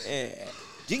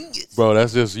 Genius. Bro,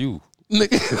 that's just you.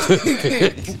 But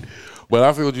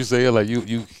I feel what you say. Like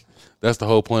you that's the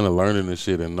whole point of learning this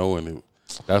shit and knowing it.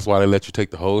 That's why they let you take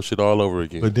the whole shit all over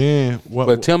again. But then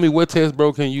But tell me what test,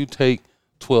 bro, can you take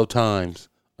 12 times?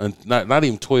 And not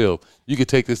even 12. You could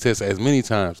take this test as many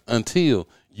times until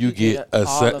you get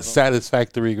a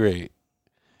satisfactory grade.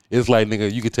 It's like,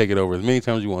 nigga, you could take it over as many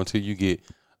times as you want until you get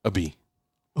a B.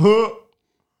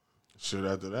 Shit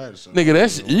after that.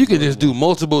 Nigga, you could just do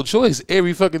multiple choice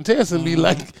every fucking test and be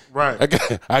like, right.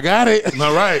 I got it.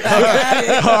 All right.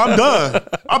 I'm done.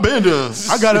 I've been done.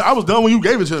 I got it. I was done when you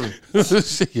gave it to me.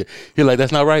 You're like,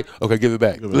 that's not right? Okay, give it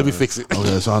back. Let me fix it.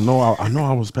 Okay, so I know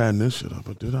I was padding this shit up,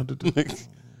 but did I do this?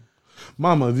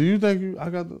 Mama, do you think I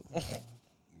got the...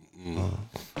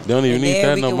 They don't even need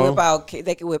that no more.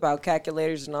 They can whip out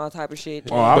calculators and all type of shit.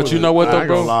 But you know what though,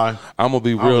 bro? I'm gonna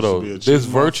be real though. This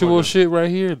virtual shit right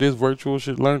here, this virtual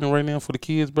shit learning right now for the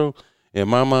kids, bro. In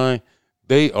my mind,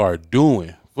 they are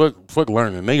doing fuck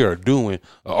learning. They are doing an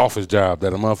office job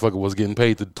that a motherfucker was getting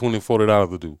paid to $20-$40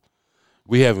 to do.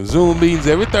 We having Zoom meetings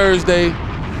every Thursday.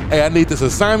 Hey, I need this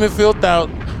assignment filled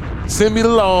out. Send me the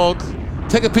logs.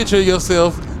 Take a picture of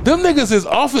yourself. Them niggas is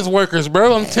office workers,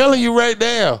 bro. I'm telling you right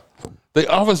now. They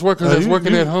office workers that's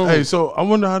working at home. Hey, so I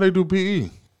wonder how they do PE.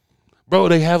 Bro,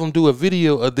 they have them do a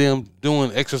video of them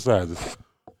doing exercises.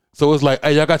 So it's like,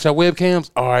 hey, y'all got your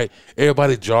webcams? All right,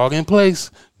 everybody jog in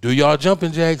place. Do y'all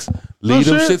jumping jacks. Leave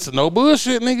them shits. No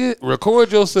bullshit, nigga.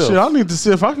 Record yourself. Shit, I need to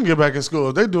see if I can get back in school.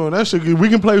 If they doing that shit, we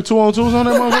can play 2-on-2s on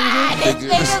that motherfucker.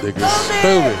 This nigga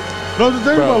stupid. No, the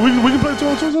thing about we can play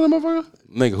 2-on-2s on that motherfucker.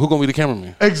 Nigga, who gonna be the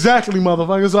cameraman? Exactly,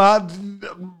 motherfucker. So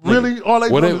all they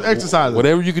do is exercise.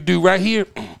 Whatever you could do right here.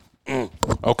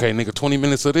 Okay, nigga, 20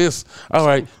 minutes of this. All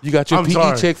right, you got your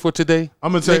PE check for today.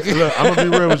 I'm gonna take. Look, I'm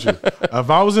gonna be real with you. If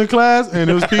I was in class and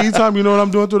it was PE time, you know what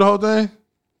I'm doing through the whole thing?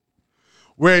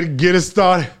 Ready to get it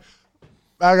started.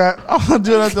 I'm gonna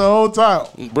do that the whole time.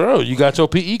 Bro, you got your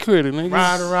PE credit,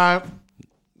 nigga. Right.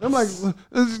 I'm like,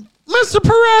 Mr.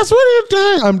 Perez, what are you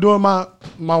doing? I'm doing my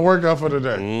workout for the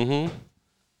day. Mm-hmm.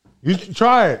 You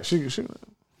try it.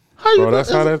 Bro, that's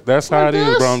how it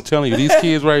is, bro. I'm telling you, these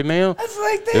kids right now,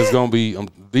 it's gonna be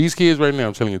these kids right now.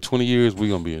 I'm telling you, 20 years we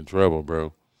gonna be in trouble,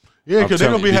 bro. Yeah, because they're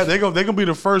gonna be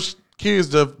the first kids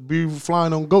that be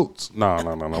flying on goats. No.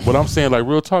 But I'm saying, like,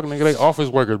 real talk, nigga, they office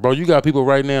workers, bro. You got people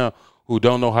right now who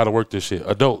don't know how to work this shit.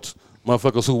 Adults.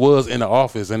 Motherfuckers who was in the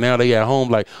office and now they at home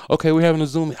like, okay, we're having a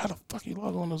Zoom. How the fuck you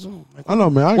log on to Zoom? Like, I know,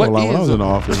 man. I ain't gonna lie. When I was in the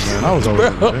office, man, I was over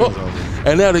there.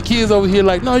 And now the kids over here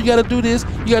like, no, you got to do this.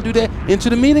 You got to do that. Into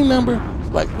the meeting number.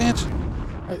 Like, man,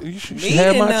 you should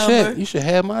have my check. You should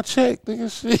have my check,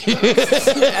 nigga. Shit.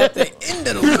 At the end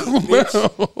of the week,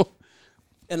 bitch.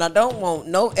 And I don't want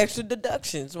no extra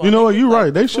deductions. You know what? You're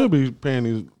right. They should be paying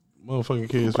these motherfucking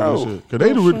kids for this shit.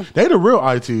 Because they the real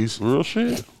ITs. Real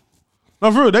shit.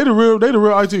 No, for real. They the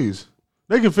real ITs.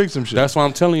 They can fix some shit. That's why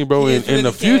I'm telling you, bro. In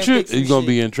the future, you're going to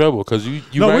be in trouble. Because you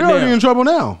no, right we're already in trouble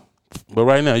now. But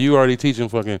right now, you already teaching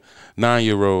fucking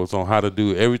 9-year-olds on how to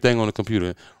do everything on the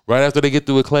computer. Right after they get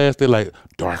through a class, they're like,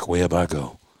 dark web I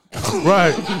go.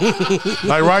 Right.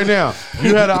 Like right now,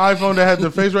 you had an iPhone that had the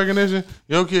face recognition,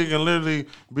 your kid can literally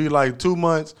be like 2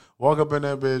 months, walk up in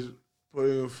that bitch, put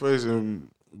in your face and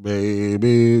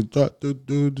baby,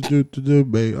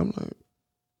 baby. I'm like,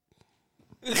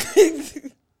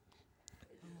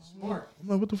 smart. I'm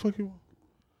like, what the fuck you want?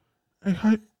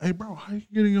 Hey, bro, how you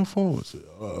getting your phone? I said,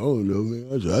 I don't know, man.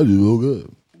 I just woke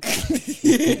up.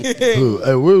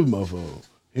 Hey, where's my phone?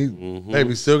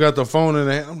 Baby still got the phone in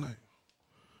the hand. I'm like,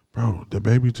 bro, the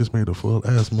baby just made a full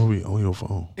ass movie on your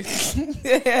phone.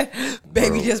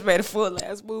 Baby just made a full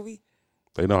ass movie.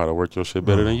 They know how to work your shit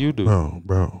better than you do.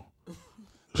 Bro.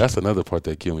 That's another part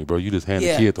that kill me, bro. You just hand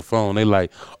the kid the phone. They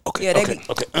like, okay.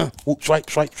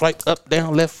 Swipe, up,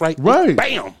 down, left, right. Right.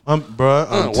 Bam.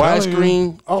 Bro,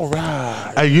 widescreen. All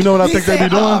right. Hey, you know what I think they be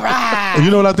doing? Right. You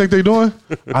know what I think they doing?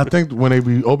 I think when they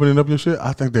be opening up your shit,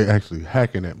 I think they actually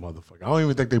hacking that motherfucker. I don't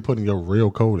even think they putting your real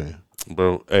code in.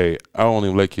 Bro, hey, I don't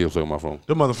even let kids play with my phone.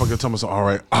 The motherfucker tell me, so, all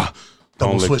right,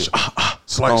 double switch,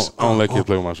 slice. I don't let kids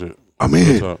play with my shit. I'm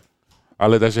in. I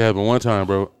let that shit happen one time,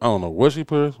 bro. I don't know what she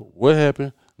put, what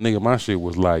happened. Nigga, my shit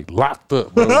was like locked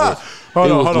up, bro.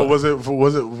 Hold on. Was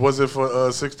it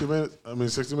for 60 minutes? I mean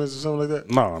 60 minutes or something like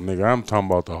that? Nah, nigga, I'm talking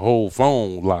about the whole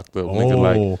phone locked up. Nigga,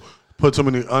 like put too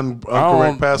many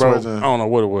incorrect passwords in. I don't know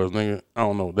what it was, nigga. I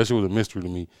don't know. That shit was a mystery to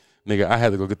me. Nigga, I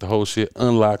had to go get the whole shit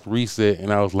unlocked, reset,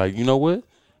 and I was like, you know what?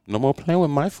 No more playing with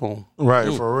my phone.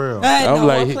 Right, for real. No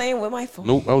more playing with my phone.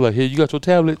 Nope. I was like, here, you got your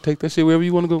tablet. Take that shit wherever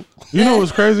you want to go. You know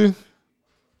what's crazy?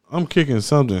 I'm kicking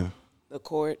something. The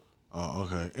cord. Oh,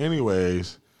 okay.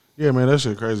 Anyways, yeah, man, that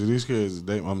shit crazy. These kids,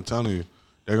 I'm telling you,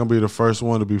 they're gonna be the first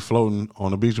one to be floating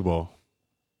on a beach ball.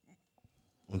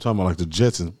 I'm talking about like the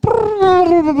Jetsons.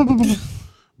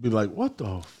 Be like, what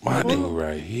the fuck? My dude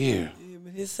right here.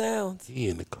 Yeah, his sounds. He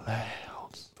in the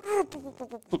clouds.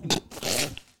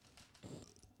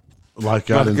 Like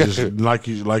y'all didn't just like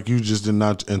you just did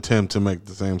not intend to make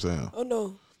the same sound. Oh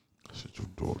no. Shit, you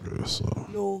dog ass up.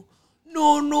 No.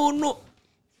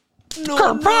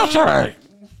 Compulsory.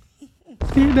 You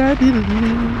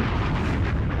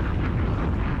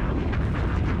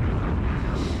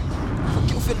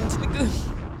fit into the good.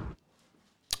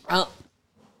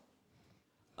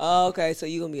 Okay, so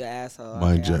you gonna be an asshole.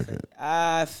 My okay, jacket.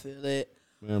 I feel it.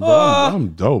 Man, bro, I'm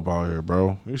dope out here,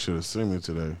 bro. You should have seen me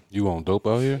today. You on dope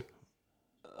out here?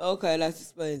 Okay, that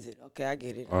explains it. Okay, I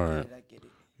get it. All right. I get it.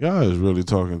 Y'all is really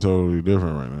talking totally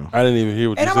different right now. I didn't even hear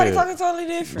what you said. Ain't nobody talking totally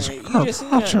different. You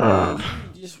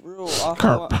just real off.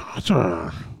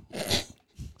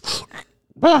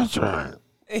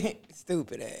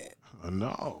 Stupid ass.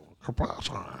 No.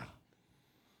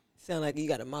 Sound like you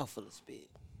got a mouthful of spit.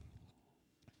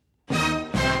 You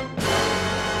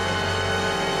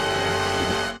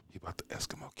about to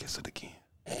Eskimo kiss it again.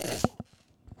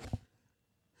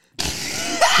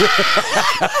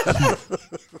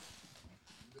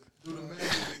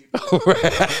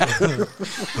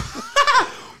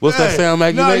 What's that sound,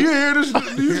 Maggie? No, you hear this?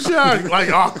 You sound like,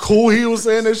 oh, cool. He was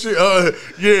saying that shit.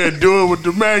 Yeah, do it with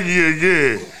the Maggie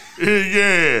again.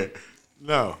 Yeah.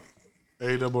 No,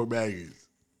 ain't no more Maggies.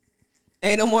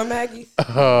 Ain't no more Maggies?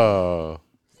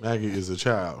 Maggie is a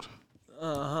child.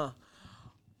 Oh.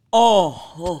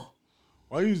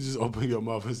 Why you just open your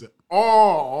mouth and say,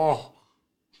 oh.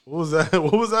 What was that?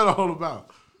 What was that all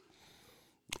about?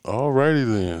 Alrighty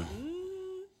then.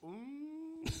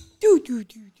 Do.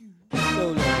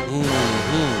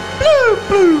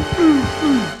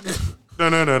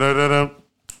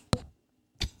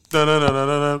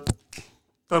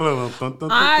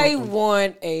 I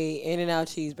want a In-N-Out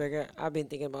cheeseburger. I've been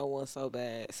thinking about one so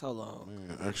bad, so long.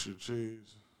 Man, extra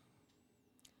cheese.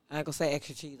 I ain't gonna say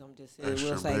extra cheese. I'm just saying Extra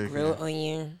we'll say bacon. grilled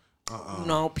onion.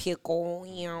 No pickle.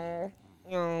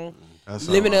 That's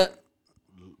Lemon up.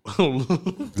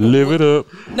 Live it up.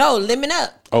 No, lemon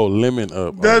up. Oh, lemon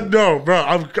up. That no, bro.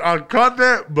 I caught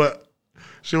that, but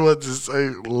She wants to say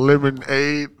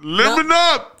lemonade. Living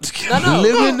up. No.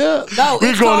 Living up. No, We're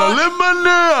it's going called, to lemon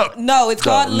up. No, it's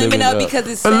called Lemon Lemon Up Up. because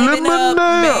it's Lemon 7 Up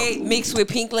Up. mixed with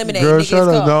pink lemonade. Girl, nigga, shut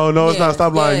it's up. called- No, it's not.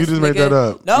 Stop lying. You just made that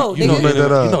up. No, You know, nigga. made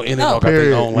that up. You know, In-N-Out got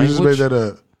Period. their own You language. just made that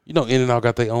up. You know, In-N-Out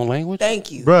got their own language.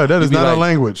 Thank you. Bruh, that is be not like- a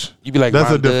language. You be like, That's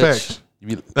a Ron Dutch. defect. You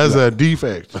be, That's you a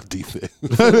defect. like, a defect.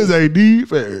 That is a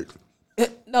defect.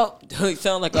 No, you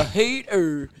sound like a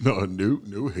hater.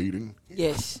 No hating.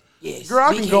 Yes. Girl,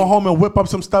 I can Big go hater. home and whip up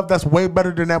some stuff that's way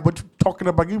better than that. What you talking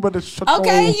about? You better shut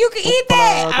Okay, your- you can eat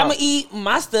that. I'm going to eat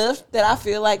my stuff that I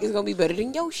feel like is going to be better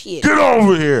than your shit. Get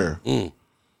over here.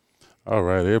 All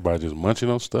right, everybody just munching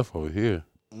on stuff over here.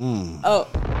 Oh.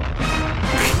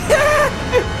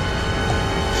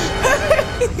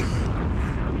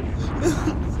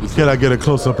 Can I get a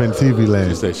close up in TV She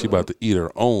land? said she about to eat her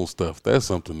own stuff. That's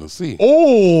something to see.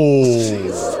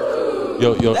 Oh.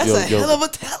 Yo, That's a hell of a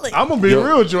talent. I'm going to be Yo.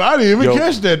 real with you. I didn't even Yo.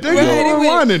 catch that. They Right, go it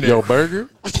running it. Yo, burger.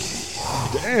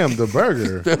 Damn, the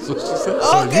burger. That's what she said.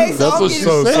 Okay, so That's I'm what getting she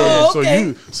So, said. Oh,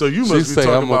 okay. so you She must be say,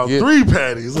 talking "I'ma about get-" 3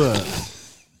 patties, huh?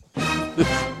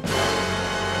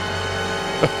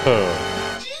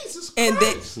 And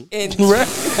then, and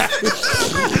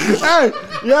Hey,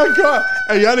 y'all got.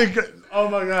 Hey, y'all didn't. Oh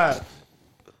my God.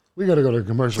 We gotta go to a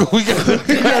commercial. We got We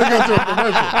gotta go to a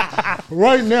commercial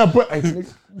right now. But hey,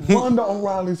 nigga, run the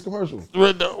O'Reilly's commercial.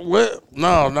 what?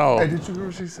 No. Hey, did you hear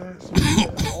what she said?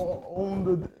 On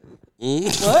the.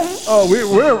 what?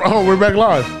 Oh, we're back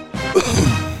live.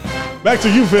 Back to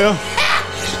you, Phil.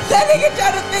 That nigga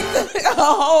trying to fix a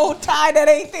whole tie that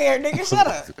ain't there. Nigga, shut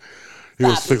up. He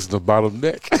was fixing the bottom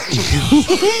neck.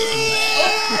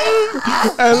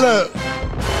 Hey, look.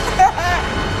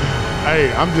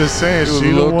 Hey, I'm just saying, was she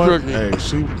a the little one. crooked. Hey,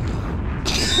 she.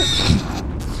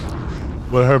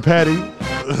 With her patty.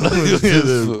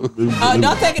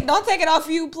 Don't take it off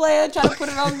you, player. Try to put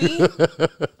it on me.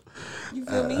 You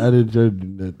feel me? I didn't do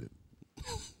nothing.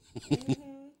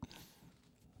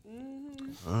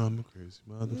 I'm a crazy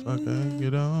motherfucker. You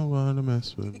don't want to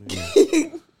mess with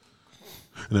me.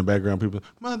 In the background, people,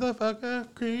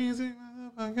 motherfucker, crazy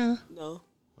motherfucker. No.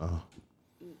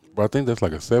 But I think that's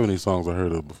like a 70s songs I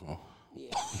heard of before.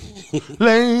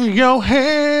 Lay your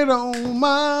head on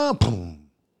my boom.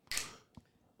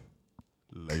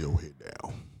 Lay your head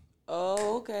down.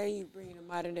 Oh, okay. You bringing a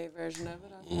modern day version of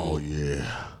it? Oh yeah.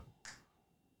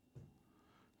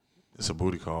 It's a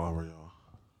booty call over y'all.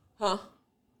 Huh?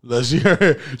 Look, she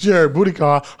heard booty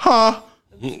call. Huh?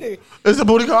 It's a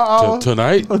booty call.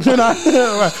 Tonight? Tonight.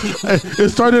 It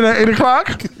started at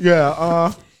 8:00.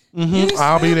 Yeah.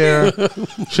 I'll be there.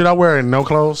 Should I wear no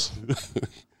clothes?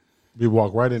 We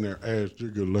walk right in there, ass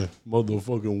jiggly,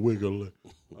 motherfucking wiggly.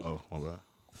 Oh my God.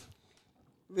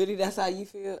 Really? That's how you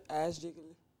feel? Ass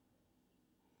jiggly?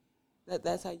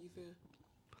 That's how you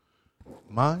feel?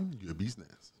 Mind your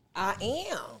business. I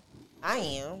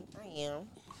am.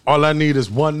 All I need is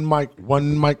one mic.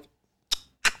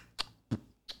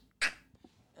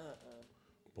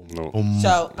 No.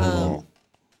 So,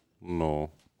 No.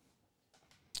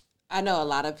 I know a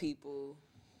lot of people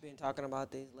been talking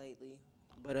about this lately,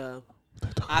 but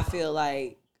I feel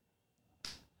like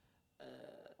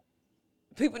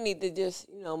people need to just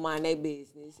mind their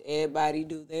business. Everybody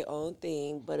do their own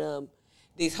thing, but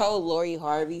this whole Lori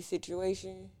Harvey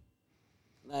situation,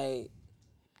 like,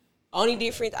 only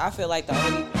difference I feel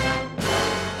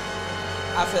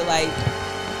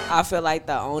like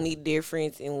the only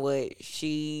difference in what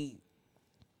she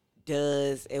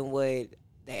does and what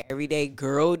the everyday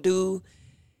girl do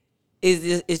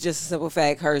is just a simple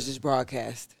fact. Hers is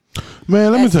broadcast.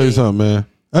 Man, let me That's tell you it. something, man.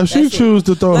 If she That's it. choose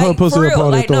to throw her Like, pussy for a real,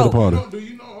 party, like, throw the no. party. Do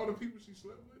you know all the people she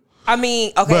slept with? I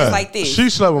mean, okay, Bruh, it's like this. She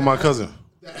slept with my cousin.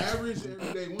 The average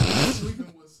everyday woman is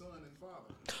sleeping with son and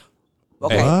father.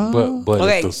 Okay. Hey, but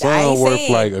Okay, if the I son ain't worth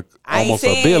saying- like I ain't almost a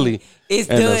saying billy, it's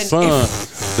and done.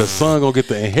 the son gonna get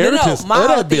the inheritance my of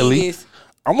whole that thing billy. is-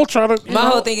 I'm gonna try to. My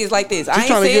whole thing is like this. I ain't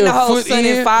trying to saying get the a whole foot son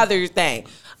in. and father thing.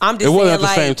 I'm It just wasn't saying at the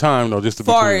like same time though. Just to be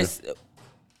far clear. as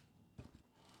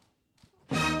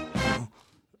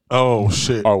Oh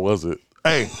shit. Or was it?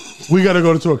 Hey, we gotta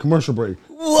go to a commercial break.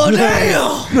 well,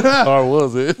 damn. Or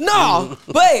was it? No,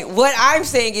 but what I'm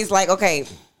saying is like, okay,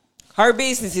 her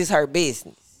business is her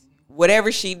business.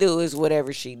 Whatever she do is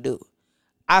whatever she do.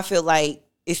 I feel like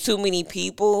it's too many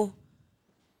people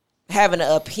having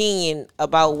an opinion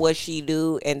about what she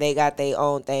do, and they got their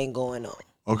own thing going on.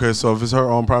 Okay, so if it's her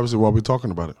own privacy, why are we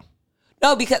talking about it?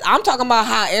 No, because I'm talking about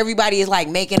how everybody is like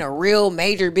making a real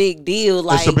major big deal.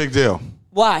 Like, It's a big deal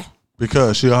why?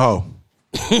 because she a hoe.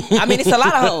 I mean, it's a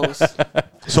lot of hoes.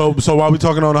 So why we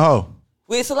talking on a hoe?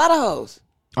 Well, it's a lot of hoes.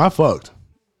 I fucked.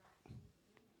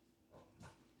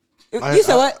 You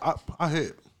said what? I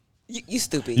hit. You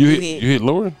stupid. You hit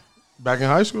Lauren? Back in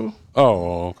high school?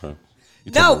 Oh, okay.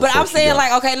 No, but I'm saying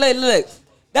like, okay, look.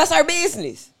 That's our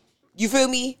business. You feel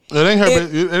me? It ain't her.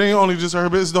 It ain't only just her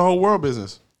business. The whole world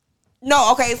business.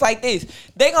 No, okay, it's like this.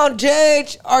 They gonna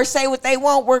judge or say what they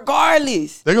want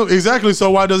regardless. They go exactly.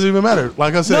 So why does it even matter?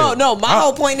 Like I said. No. My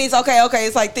whole point is okay.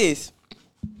 It's like this.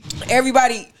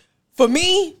 Everybody, for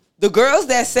me, the girls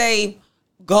that say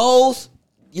goals,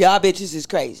 y'all bitches is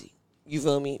crazy. You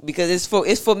feel me? Because it's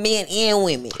for men and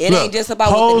women. It ain't just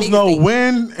about what the niggas know think.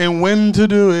 when and when to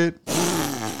do it.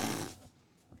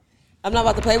 I'm not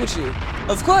about to play with you,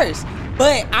 of course.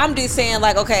 But I'm just saying,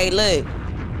 like, okay, look,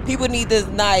 people need to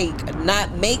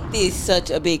not make this such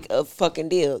a big fucking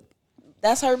deal.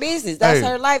 That's her business. That's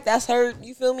her life. That's her.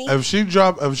 You feel me? If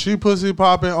she pussy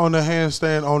popping on the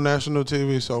handstand on national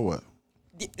TV, so what?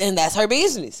 And that's her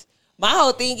business. My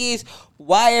whole thing is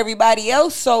why everybody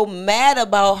else so mad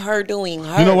about her doing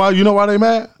her. You know why? You know why they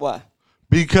mad? Why?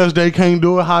 Because they can't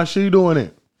do it how she doing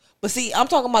it. But see, I'm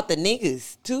talking about the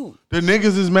niggas too. The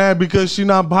niggas is mad because she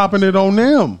not popping it on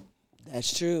them.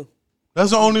 That's true. That's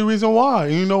the only reason why.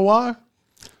 And you know why?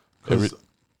 Go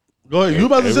ahead. You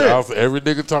about to say it. Every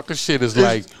nigga talking shit is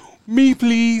like, me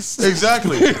please.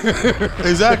 Exactly.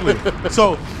 Exactly.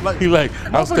 So like he like,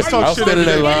 I'll stand in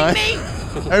that line.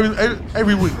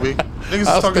 Every week, big. Niggas is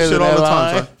talking shit all the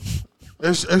time, son.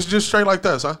 It's just straight like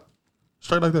that, son.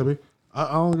 Straight like that, big.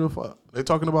 I don't give a fuck. They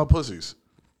talking about pussies.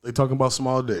 They talking about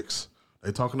small dicks.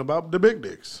 They talking about the big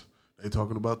dicks. They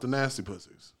talking about the nasty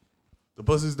pussies. The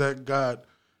pussies that got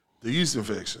the yeast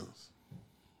infections.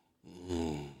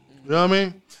 You know what I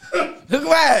mean? Look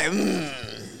right.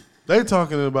 They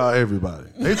talking about everybody.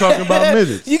 They talking about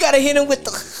midgets. You gotta hit him with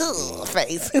the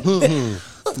face.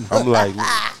 I'm like,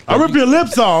 I rip your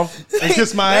lips off and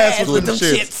kiss my ass with them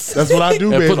shits. That's what I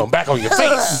do, and baby. put them back on your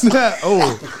face.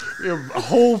 Oh, your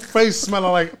whole face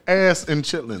smelling like ass and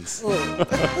chitlins.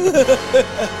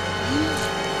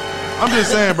 I'm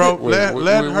just saying, bro.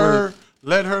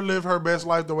 Let her live her best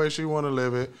life the way she want to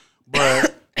live it.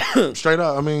 But straight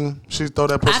up, I mean, she throw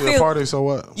that pussy at a party, so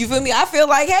what? You feel me? I feel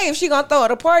like, hey, if she gonna throw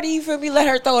it a party, you feel me? Let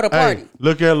her throw it a party. Hey,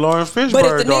 look at Lauren Fishburne. But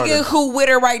if the nigga who with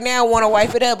her right now want to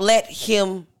wipe it up, let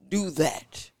him do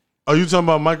that. Are you talking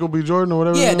about Michael B. Jordan or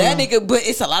whatever? Yeah, that nigga. But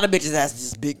it's a lot of bitches that's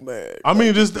just big mad. I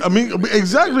mean,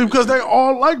 exactly because they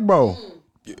all like bro.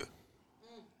 Yeah,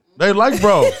 they like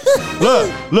bro.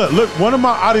 look. One of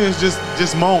my audience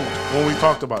just moaned when we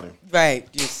talked about him.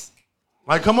 Right, just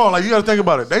like, come on, like you got to think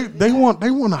about it. They want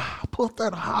to put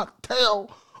that hot tail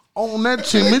on that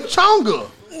chimichanga.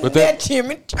 But that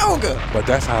chimichanga. But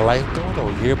that's how life go though.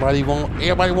 Everybody want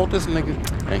this nigga,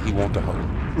 and he want the hoe.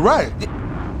 Right.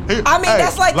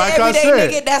 That's like the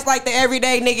everyday nigga. That's like the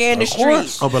everyday nigga in the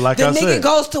street. Oh, but like the I said, the nigga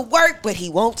goes to work, but he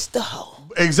wants the hoe.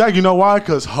 Exactly. You know why?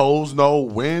 Because hoes know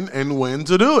when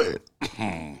to do it.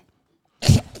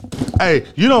 Hey,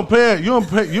 you don't pay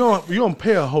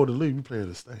a hoe to leave. You pay her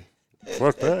to stay.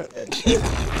 Fuck that.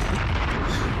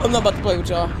 I'm not about to play with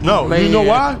y'all. No, man. You know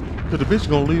why? Because the bitch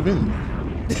gonna leave anyway.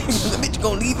 The bitch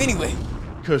gonna leave anyway.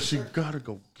 Because she gotta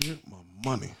go get my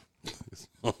money.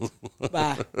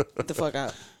 Bye. Get the fuck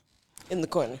out. In the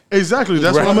corner. Exactly.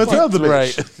 That's what I'm gonna tell the bitch.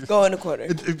 Right. Go in the corner.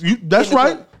 That's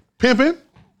right. Pimping.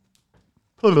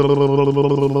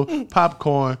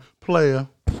 Popcorn player.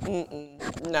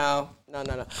 No.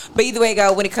 But either way,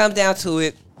 when it comes down to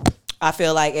it, I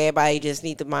feel like everybody just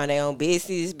need to mind their own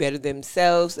business, better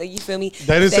themselves. You feel me?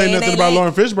 They didn't say nothing about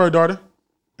Lauren Fishburne, daughter.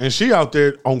 And she out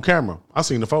there on camera. I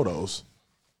seen the photos.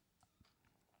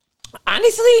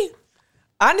 Honestly,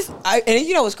 and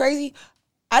you know what's crazy?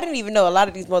 I didn't even know a lot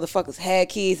of these motherfuckers had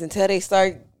kids until they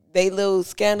little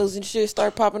scandals and shit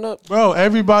start popping up. Bro,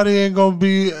 everybody ain't gonna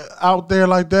be out there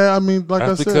like that. I mean, like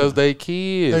that's I said, because they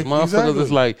kids. Motherfuckers exactly.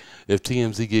 is like, if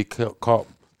TMZ get caught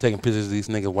taking pictures of these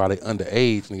niggas while they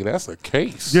underage, nigga, that's a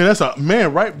case. Yeah, that's a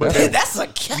man, right? But that's a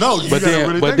case. No, you gotta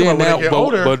really think about when they get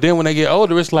older. But then when they get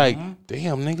older, it's like,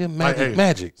 damn, nigga,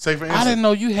 magic. Say for I instance, didn't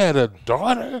know you had a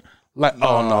daughter. Like,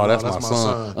 no, that's my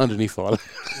son. Underneath all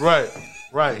that.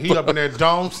 Right. He up in there,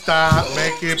 don't stop,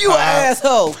 make it You an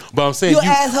asshole. But I'm saying you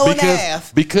asshole and a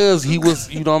half. Because he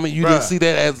was, you know what I mean? You didn't see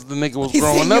that as the nigga was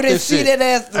growing up. You didn't see that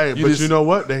as Hey, but you know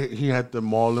what? He had the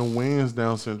Marlon Wayans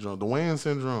Down syndrome. The Wayans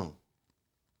syndrome.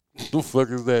 The fuck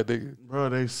is that, nigga? Bro,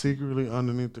 they secretly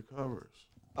underneath the covers.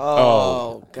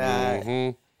 Oh God.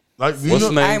 Mm-hmm. Like, what's the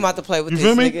name? I ain't about to play with this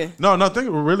nigga. No, think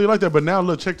really like that. But now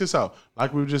look, check this out.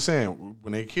 Like we were just saying,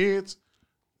 when they kids,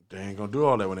 they ain't gonna do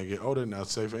all that when they get older. Now,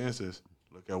 say for instance,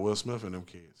 look at Will Smith and them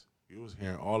kids. You was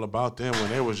hearing all about them when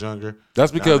they was younger.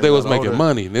 That's because Now they was got making older.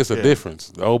 money, and it's a difference.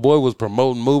 The old boy was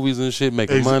promoting movies and shit,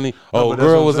 making money. No, Old but that's what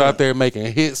girl I'm was saying. out there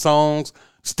making hit songs,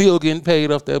 still getting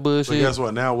paid off that But bullshit. guess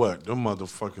what? Now what? Them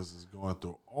motherfuckers is going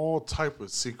through all type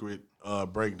of secret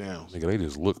breakdowns. Nigga, they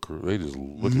just look. They just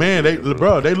look. Man, they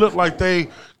look like they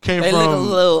came They from. look a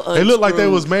little they look like they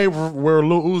unscrewed. was made from where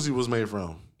Lil Uzi was made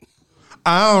from.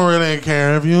 I don't really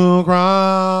care if you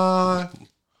cry.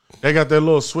 They got that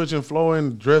little switching,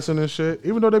 flowing, dressing and shit.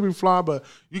 Even though they be fly, but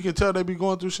you can tell they be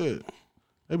going through shit.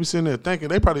 They be sitting there thinking.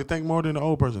 They probably think more than the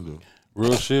old person do.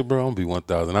 Real shit, bro. I'm gonna be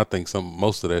 1,000. I think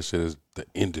most of that shit is the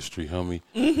industry, homie.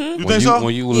 You think so?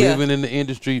 When you living in the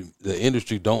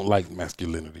industry don't like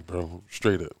masculinity, bro.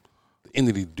 Straight up. The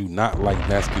industry do not like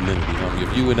masculinity, homie.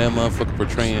 If you and that motherfucker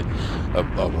portraying a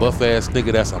buff ass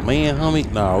nigga that's a man,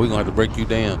 homie, nah, we gonna have to break you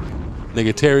down.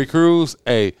 Nigga Terry Crews,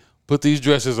 hey, put these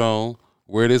dresses on,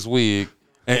 wear this wig,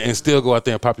 and still go out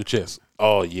there and pop your chest.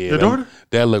 Oh yeah, Your daughter?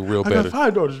 that look real I better. got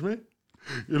 5 daughters, man.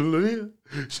 You look in.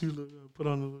 She look, put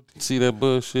on a little. See that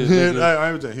bullshit, Yeah, nigga? I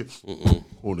everything here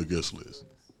on the guest list.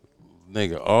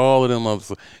 Nigga, all of them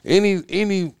motherfuckers. Any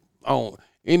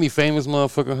famous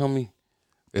motherfucker, homie,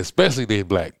 especially they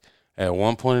black, at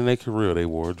one point in their career, they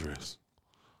wore a dress.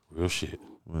 Real shit.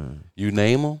 You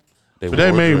name them, But they wore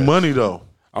a made dress. money though.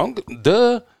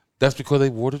 That's because they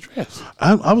wore the dress.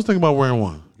 I was thinking about wearing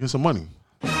one. Get some money.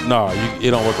 Nah, it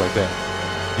don't work like that.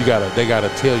 They gotta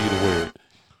tell you to wear it.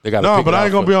 They gotta. No, pick but it I out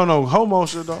ain't gonna for be you. on no homo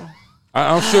shit though.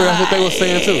 I'm sure that's what they were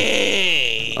saying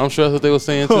too. I'm sure that's what they were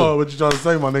saying too. Oh, what you trying to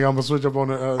say, my nigga? I'm gonna switch up on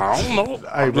the. I don't know. Hey,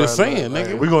 I'm just saying,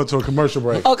 nigga. We going to a commercial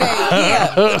break. Okay,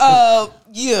 yeah.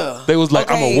 Yeah. They was like,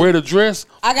 I'm gonna wear the dress,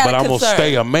 I got but a I'm gonna concern.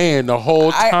 stay a man the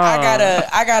whole time.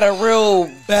 I got a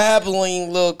real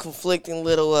babbling, little conflicting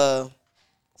little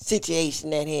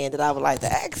situation at hand that I would like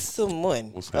to ask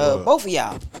someone. Both of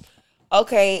y'all.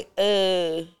 Okay,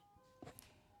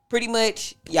 pretty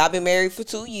much y'all been married for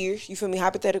 2 years. You feel me?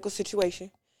 Hypothetical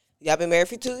situation. Y'all been married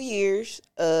for 2 years.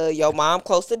 Your mom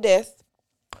close to death.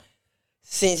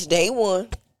 Since day one,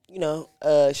 you know,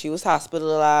 she was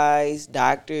hospitalized.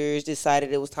 Doctors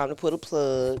decided it was time to put a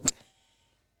plug.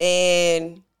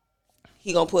 And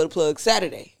he gonna put a plug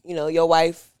Saturday. You know, your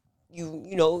wife,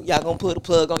 you know, y'all gonna put a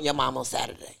plug on your mom on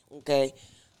Saturday. Okay?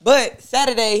 But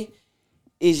Saturday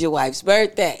is your wife's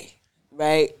birthday,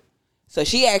 right? So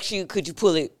she asked you, could you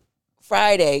pull it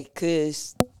Friday?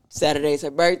 Because Saturday's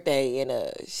her birthday and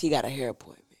she got a hair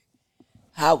appointment.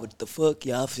 How would the fuck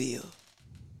y'all feel?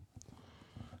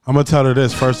 I'm gonna tell her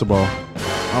this first of all.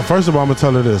 I'm gonna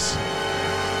tell her this.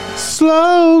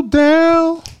 Slow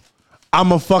down.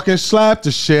 I'ma fucking slap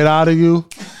the shit out of you.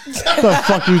 What the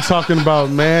fuck you talking about,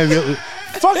 man?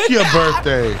 Fuck your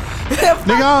birthday.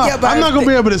 Nigga, I'm not gonna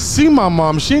be able to see my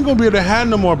mom. She ain't gonna be able to have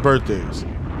no more birthdays.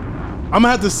 I'm gonna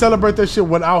have to celebrate that shit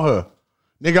without her.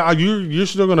 Nigga, you're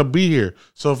still gonna be here.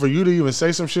 So for you to even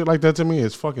say some shit like that to me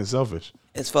is fucking selfish.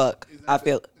 It's fuck. I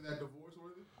feel.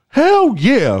 Hell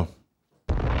yeah.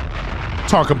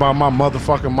 Talk about my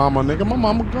motherfucking mama, nigga. My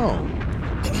mama gone.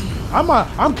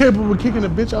 I'm capable of kicking a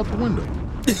bitch out the window.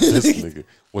 This nigga.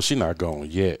 Well, she not gone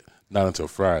yet. Not until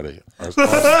Friday or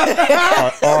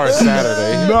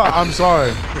Saturday. No, I'm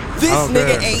sorry. This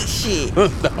nigga ain't shit.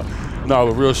 No,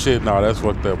 but real shit. No, that's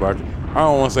fucked up. I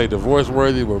don't want to say divorce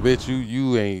worthy, but bitch,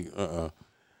 you ain't.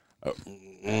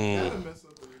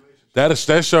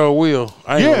 That sure will.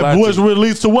 I ain't gonna lie which to you.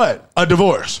 leads to what? A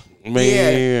divorce. Man.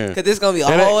 Yeah, because there's gonna be a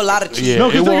whole lot of cheating. Yeah, No,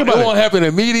 it 'cause think won't, about it it. won't happen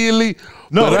immediately.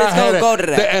 No, but but I it's had gonna go to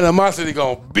that. The animosity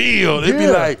gonna build. It be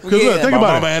Yeah, like, 'cause look, think my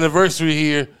about mama it. anniversary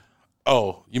here.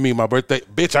 Oh, you mean my birthday?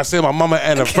 Bitch, I said my mama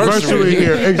anniversary Anniversary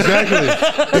here. here. Exactly.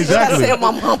 I said Exactly.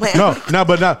 my mama.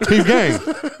 But now, keep game.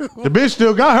 The bitch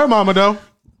still got her mama though.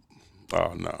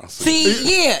 Oh no.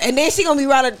 See, yeah, and then she gonna be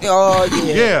right. Oh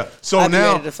yeah. Yeah. So I'd be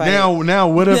now, ready to fight.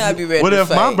 what I'd be ready if, what to if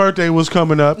my fight. birthday was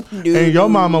coming up No. and your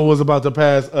mama was about to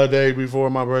pass a day before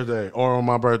my birthday or on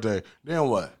my birthday? Then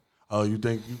what? Oh, you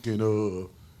think you can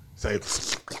say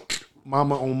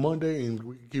mama on Monday and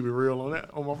we can keep it real on that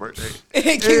on my birthday?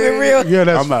 Keep it real. Yeah,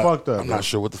 that's I'm not, fucked up. I'm not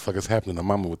sure what the fuck is happening to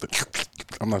mama with the.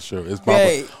 I'm not sure. It's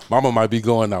Right. mama might be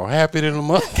going out happy in a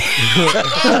month.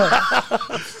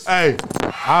 Hey,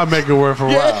 I'll make it work for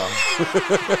a while.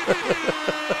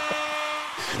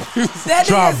 That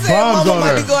Drop nigga said bombs mama on might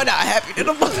her. be going out happy to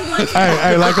the mother.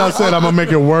 Hey, like I said, I'm gonna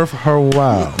make it worth her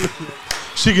while.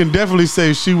 She can definitely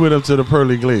say she went up to the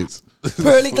pearly gates.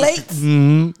 Pearly Glates.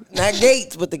 Mm-hmm. Not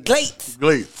Gates, but the Glates.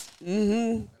 Gates.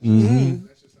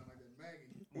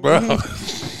 Bro.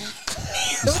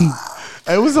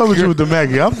 Hey, what's up with you with the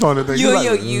Maggie? I'm starting to think. You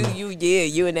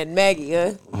and that Maggie,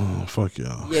 huh? Oh, fuck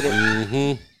y'all.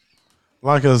 Yeah,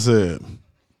 Like I said,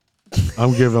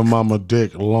 I'm giving mama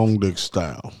dick, long dick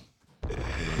style,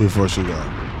 before she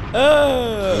got.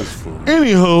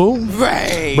 Anywho,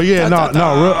 Right. But yeah,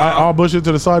 all bullshit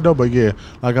to the side though. But yeah,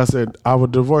 like I said, I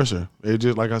would divorce her. It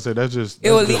just, like I said,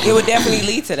 it would definitely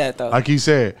lead to that though. Like he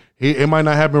said, it might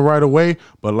not happen right away,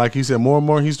 but like he said, more and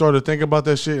more he started thinking about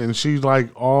that shit, and she's like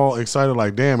all excited,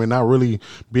 like damn, and not really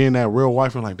being that real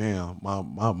wife, and like damn,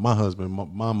 my husband,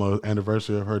 mama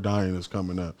anniversary of her dying is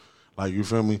coming up. Like you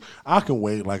feel me? I can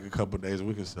wait like a couple of days and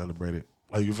we can celebrate it.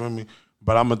 Like you feel me?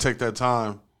 But I'm gonna take that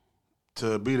time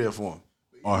to be there for him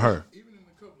or her. Even in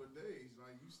a couple of days,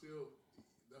 like you still,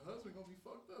 the husband gonna be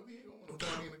fucked up. He ain't gonna want to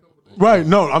party in a couple of days. Right?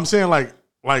 No, I'm saying like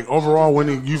overall,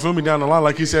 when you feel me down the line,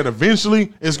 like he said,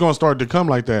 eventually it's gonna start to come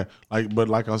like that. Like, but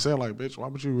like I said, like bitch, why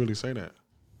would you really say that?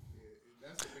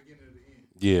 That's the beginning of the end.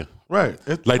 Yeah. Right.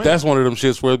 That's one of them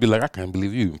shits where it'd be like, I can't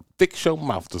believe you fix your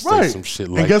mouth to say some shit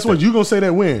like that. And guess what? You gonna say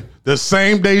that when? The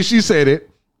same day she said it.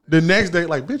 The next day,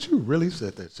 like, bitch, you really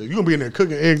said that shit. You gonna be in there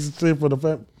cooking eggs and shit for the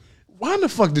family. Why the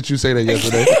fuck did you say that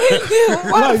yesterday?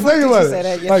 Why the fuck did you say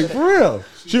that yesterday? Like, for real.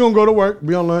 She gonna go to work,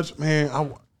 be on lunch. Man,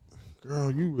 girl,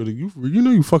 you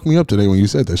know you fucked me up today when you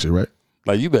said that shit, right?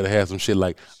 Like, you better have some shit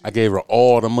like, I gave her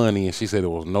all the money and she said there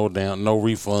was no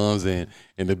refunds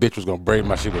and the bitch was gonna braid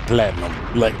my shit with platinum.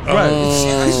 Like,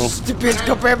 the bitch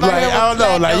gonna braid my hair with I don't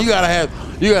know. platinum.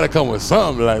 Like, you gotta come with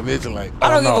something. Like, bitch, like,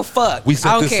 I don't give a fuck. We set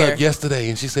I don't this care. up yesterday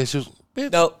and she said she was,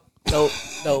 bitch. Nope. I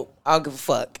don't give a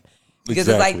fuck. Because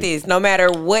Exactly. it's like this. No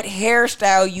matter what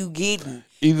hairstyle you getting,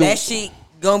 that shit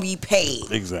gonna be paid.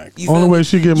 Exactly. Only way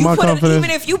she get my confidence. Even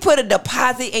if you put a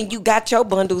deposit and you got your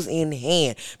bundles in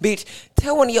hand, bitch,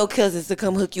 tell one of your cousins to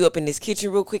come hook you up in this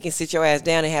kitchen real quick and sit your ass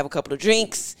down and have a couple of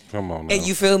drinks. Come on now. And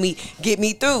you feel me? Get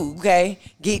me through, okay?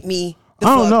 Get me the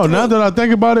I don't fuck know. through. Now that I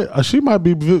think about it, she might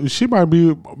be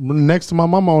next to my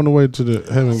mama on the way to the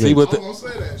heaven gate. I was gonna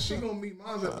say that. She gonna meet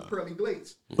mine at the Pearly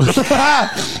Glades.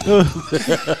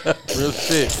 Real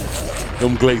shit.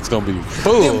 Them glates gonna be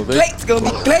full. Glates gonna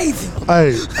be glazing.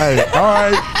 Hey, all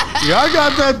right. Y'all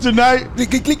got that tonight.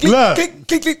 Look,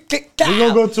 we're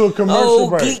gonna go to a commercial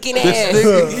break. Gleeking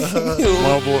ass.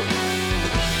 My boy.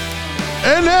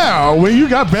 And now, when you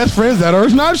got best friends that are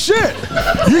not shit,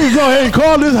 you can go ahead and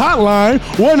call this hotline,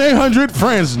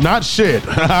 1-800-FRIENDS-NOT-SHIT.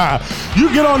 You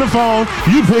get on the phone,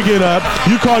 you pick it up,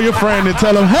 you call your friend and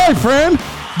tell them, hey, friend,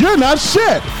 you're not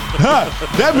shit.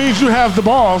 That means you have the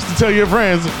balls to tell your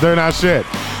friends they're not shit.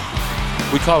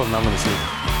 We call them, I'm gonna see.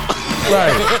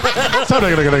 Right.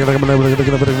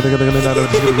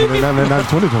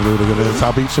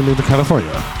 South Beach,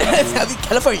 California. South Beach,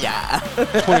 California.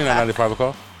 $29.95 a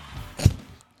call.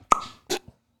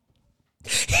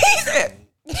 He said,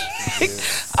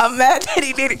 I'm mad that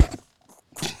he did it.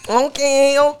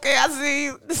 Okay, I see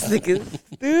you. This nigga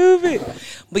stupid.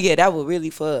 But yeah, that would really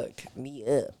fucked me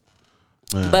up.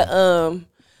 Man. But oh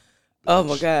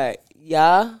my God.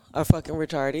 Y'all are fucking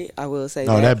retarded. I will say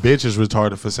that. No, that bitch is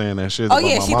retarded for saying that shit. Oh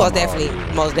yeah, she most definitely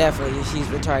she's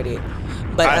retarded.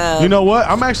 But you know what?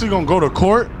 I'm actually gonna go to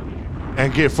court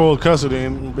and get full custody.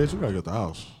 And bitch, you gotta get the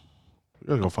house. You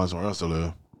gotta go find somewhere else to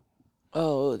live.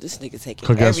 Oh, this nigga taking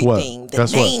guess everything. What? The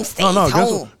guess name what? stays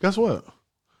home. Guess what?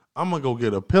 I'm gonna go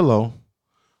get a pillow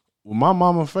with my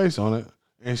mama's face on it,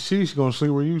 and she's gonna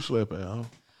sleep where you slept at. Huh?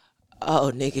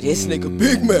 Oh, nigga, this nigga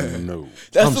big man. No,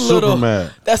 that's I'm super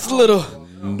mad. That's a little.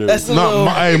 No. That's a little.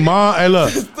 Hey, mom. Hey,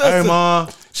 look. Hey, mom.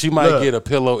 She might get a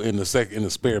pillow in the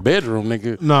spare bedroom,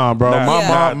 nigga. Nah, bro.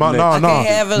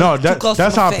 No.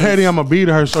 That's how petty I'm gonna be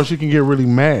to her, so she can get really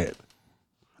mad.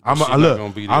 I'm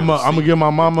gonna give my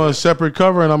mama a separate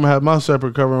cover, and I'm gonna have my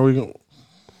separate cover, and we can.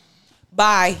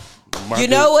 Bye. You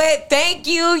know what? Thank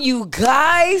you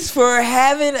guys, for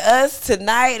having us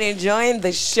tonight, enjoying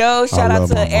the show. Shout out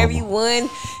to everyone.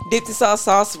 Dipped in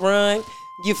sauce run.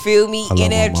 You feel me?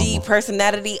 NFG,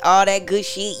 personality, all that good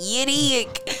shit.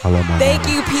 Thank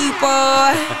you, people,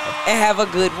 and have a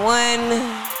good one.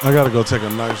 I gotta go take a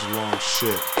nice long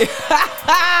shit.